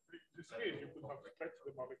 This case, you could have stretched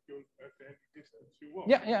the molecule at any distance you want.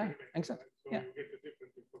 Yeah, exactly. So you get a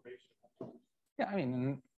different information. Yeah, I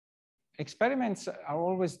mean, experiments are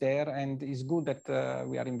always there, and it's good that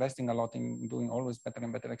we are investing a lot in doing always better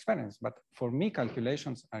and better experiments. But for me,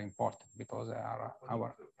 calculations are important because they are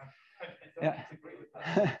our. Yeah.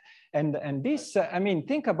 and this, I mean,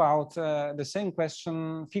 think about the same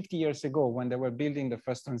question 50 years ago when they were building the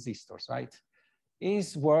first transistors, right?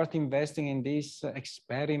 Is worth investing in these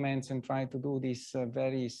experiments and trying to do this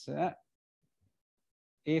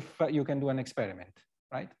if you can do an experiment,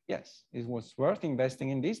 right? Yes, it was worth investing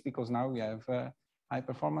in this because now we have high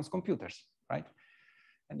performance computers, right?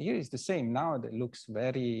 And here is the same. Now it looks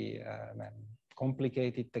very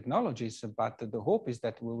complicated technologies, but the hope is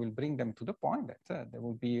that we will bring them to the point that they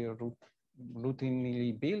will be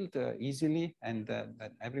routinely built easily, and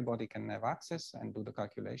that everybody can have access and do the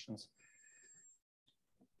calculations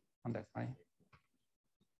on that, right?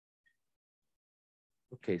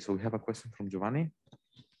 Okay, so we have a question from Giovanni.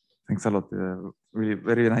 Thanks a lot. Really,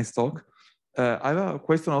 very nice talk. I have a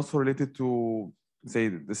question also related to, say,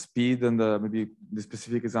 the speed and maybe the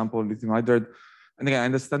specific example of lithium hydride. And again, I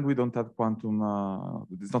understand we don't have quantum,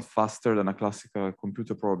 it's not faster than a classical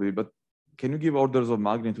computer probably, but can you give orders of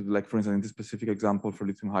magnitude, like for instance, in this specific example for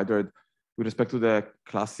lithium hydride, with respect to the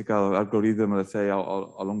classical algorithm, let's say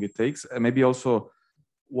how long it takes, and maybe also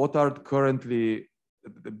what are currently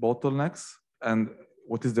the bottlenecks and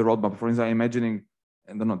what is the roadmap? For instance, I'm imagining,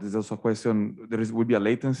 and I don't know, there's also a question, will be a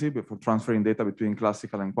latency for transferring data between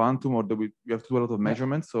classical and quantum, or we have to do a lot of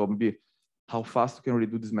measurements. So maybe how fast you can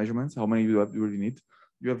really do these measurements? How many do you really need?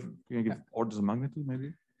 Can you give orders of magnitude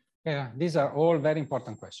maybe? Yeah, these are all very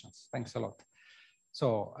important questions. Thanks a lot.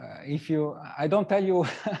 So I don't tell you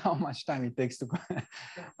how much time it takes to go,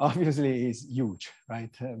 obviously it's huge,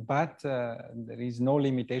 right? But there is no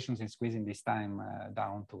limitations in squeezing this time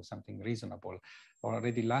down to something reasonable.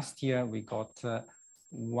 Already last year, we got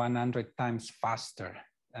 100 times faster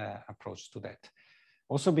approach to that.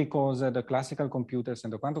 Also because the classical computers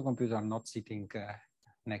and the quantum computers are not sitting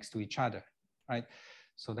next to each other, right?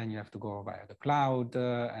 So then you have to go via the cloud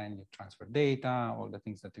and you transfer data, all the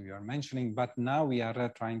things that we are mentioning. But now we are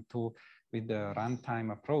trying to, with the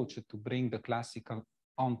runtime approach, to bring the classical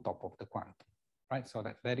on top of the quantum, right? So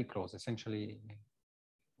that's very close, essentially,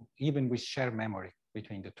 even with shared memory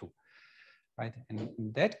between the two, right? And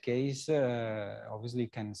in that case, obviously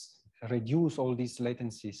can reduce all these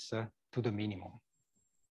latencies to the minimum,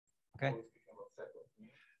 okay?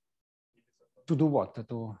 To do what?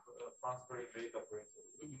 To transferring data, for instance.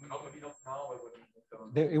 How many of now?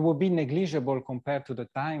 It will be negligible compared to the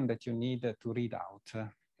time that you need to read out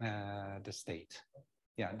the state.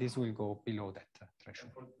 Yeah, this will go below that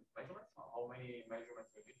threshold. And for measurements, how many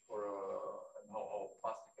measurements we need for and how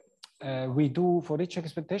fast we can? We do, for each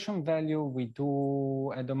expectation value, we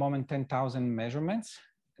do at the moment 10,000 measurements.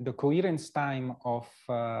 The coherence time of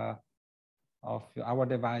our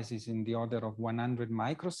device is in the order of 100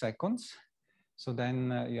 microseconds. So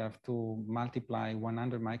then you have to multiply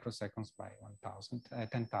 100 microseconds by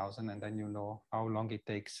 10,000, and then you know how long it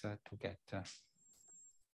takes to get a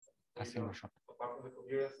single shot. Apart from the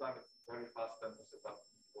coherence time, it's very fast time to set up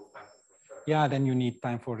full time. Yeah, then you need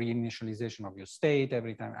time for reinitialization of your state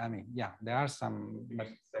every time. I mean, yeah, there are some,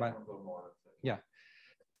 but more, yeah.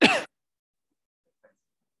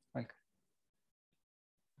 Like.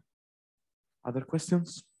 Other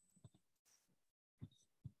questions?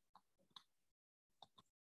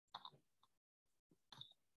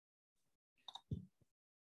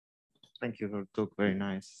 Thank you for the talk, very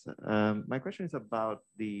nice. My question is about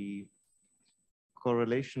the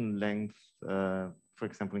correlation length, for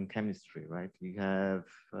example, in chemistry, right? You have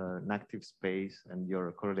an active space and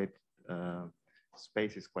your correlate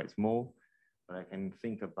space is quite small, but I can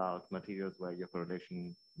think about materials where your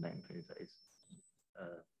correlation length is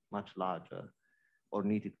much larger or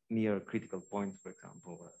needed near critical points, for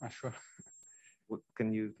example. Sure.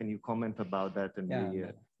 Can you comment about that? And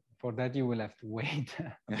yeah, for that, you will have to wait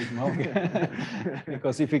a bit more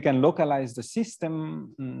because if we can localize the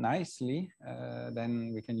system nicely,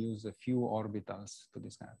 then we can use a few orbitals to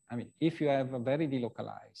describe. I mean, if you have a very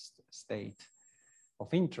delocalized state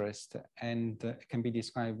of interest and can be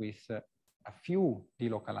described with a few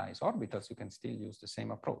delocalized orbitals, you can still use the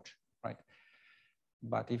same approach, right?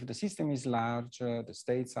 But if the system is large, the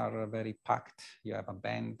states are very packed, you have a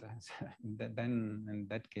band, then in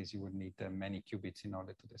that case, you would need many qubits in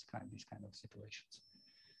order to describe these kind of situations.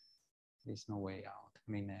 There's no way out.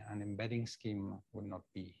 I mean, an embedding scheme would not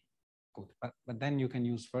be good, but then you can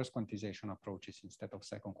use first quantization approaches instead of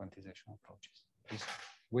second quantization approaches. This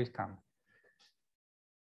will come.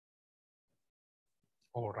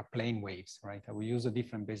 Or a plane waves, right? We use a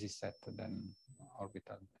different basis set than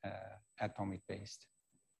orbital atomic based.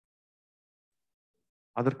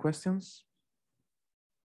 Other questions?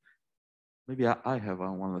 Maybe I have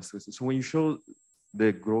one last question. So when you show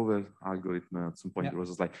the Grover algorithm at some point, it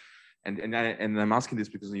was like, and I'm asking this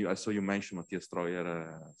because I saw you mention Matthias Treuer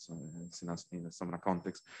in some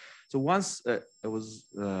context. So once I was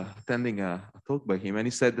attending a talk by him, and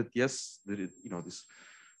he said that yes,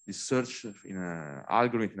 this search in an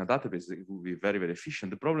algorithm in a database, it will be very, very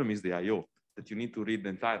efficient. The problem is the I/O, that you need to read the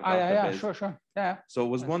entire database. Yeah, sure. Yeah. So I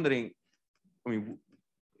was wondering, I mean,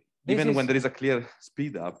 even when there is a clear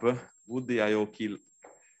speed up, would the I/O kill,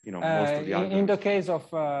 most of the algorithms? In the case of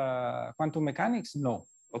quantum mechanics, no.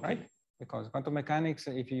 Okay. Right? Because quantum mechanics,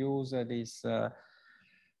 if you use this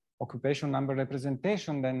occupation number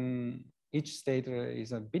representation, then each state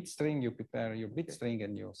is a bit string, you prepare your bit string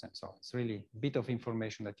and you send. So it's really a bit of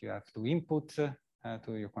information that you have to input to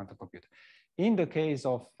your quantum computer. In the case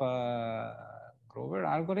of Grover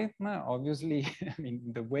algorithm, obviously, I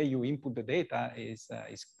mean, the way you input the data is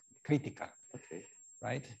critical. Okay.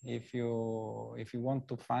 Right? If you want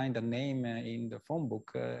to find a name in the phone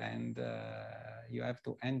book and you have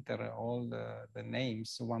to enter all the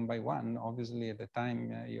names one by one, obviously at the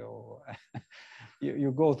time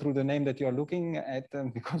you go through the name that you are looking at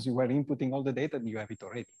because you were inputting all the data and you have it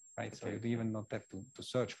already, right? Okay. So you do even not have to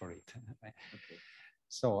search for it. Right? Okay.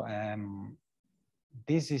 So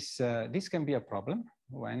this can be a problem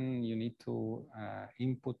when you need to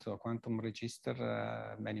input a quantum register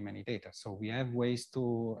many data. So we have ways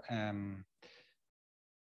to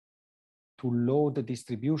load the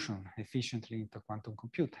distribution efficiently into a quantum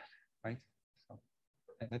computer, right? So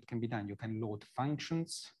that can be done. You can load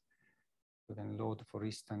functions. You can load, for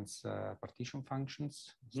instance, partition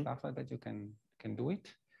functions, stuff like that. You can do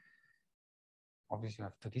it. Obviously, you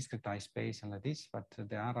have to discretize space and like this, but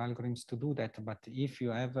there are algorithms to do that. But if you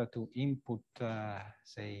have to input,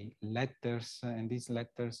 say, letters, and these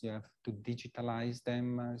letters, you have to digitalize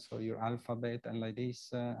them, so your alphabet and like this,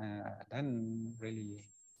 then really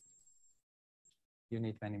you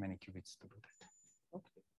need many, many qubits to do that.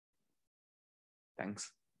 Okay.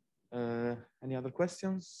 Thanks. Any other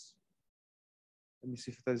questions? Let me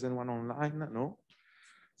see if there's anyone online. No.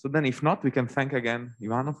 So then if not, we can thank again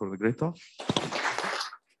Ivano for the great talk.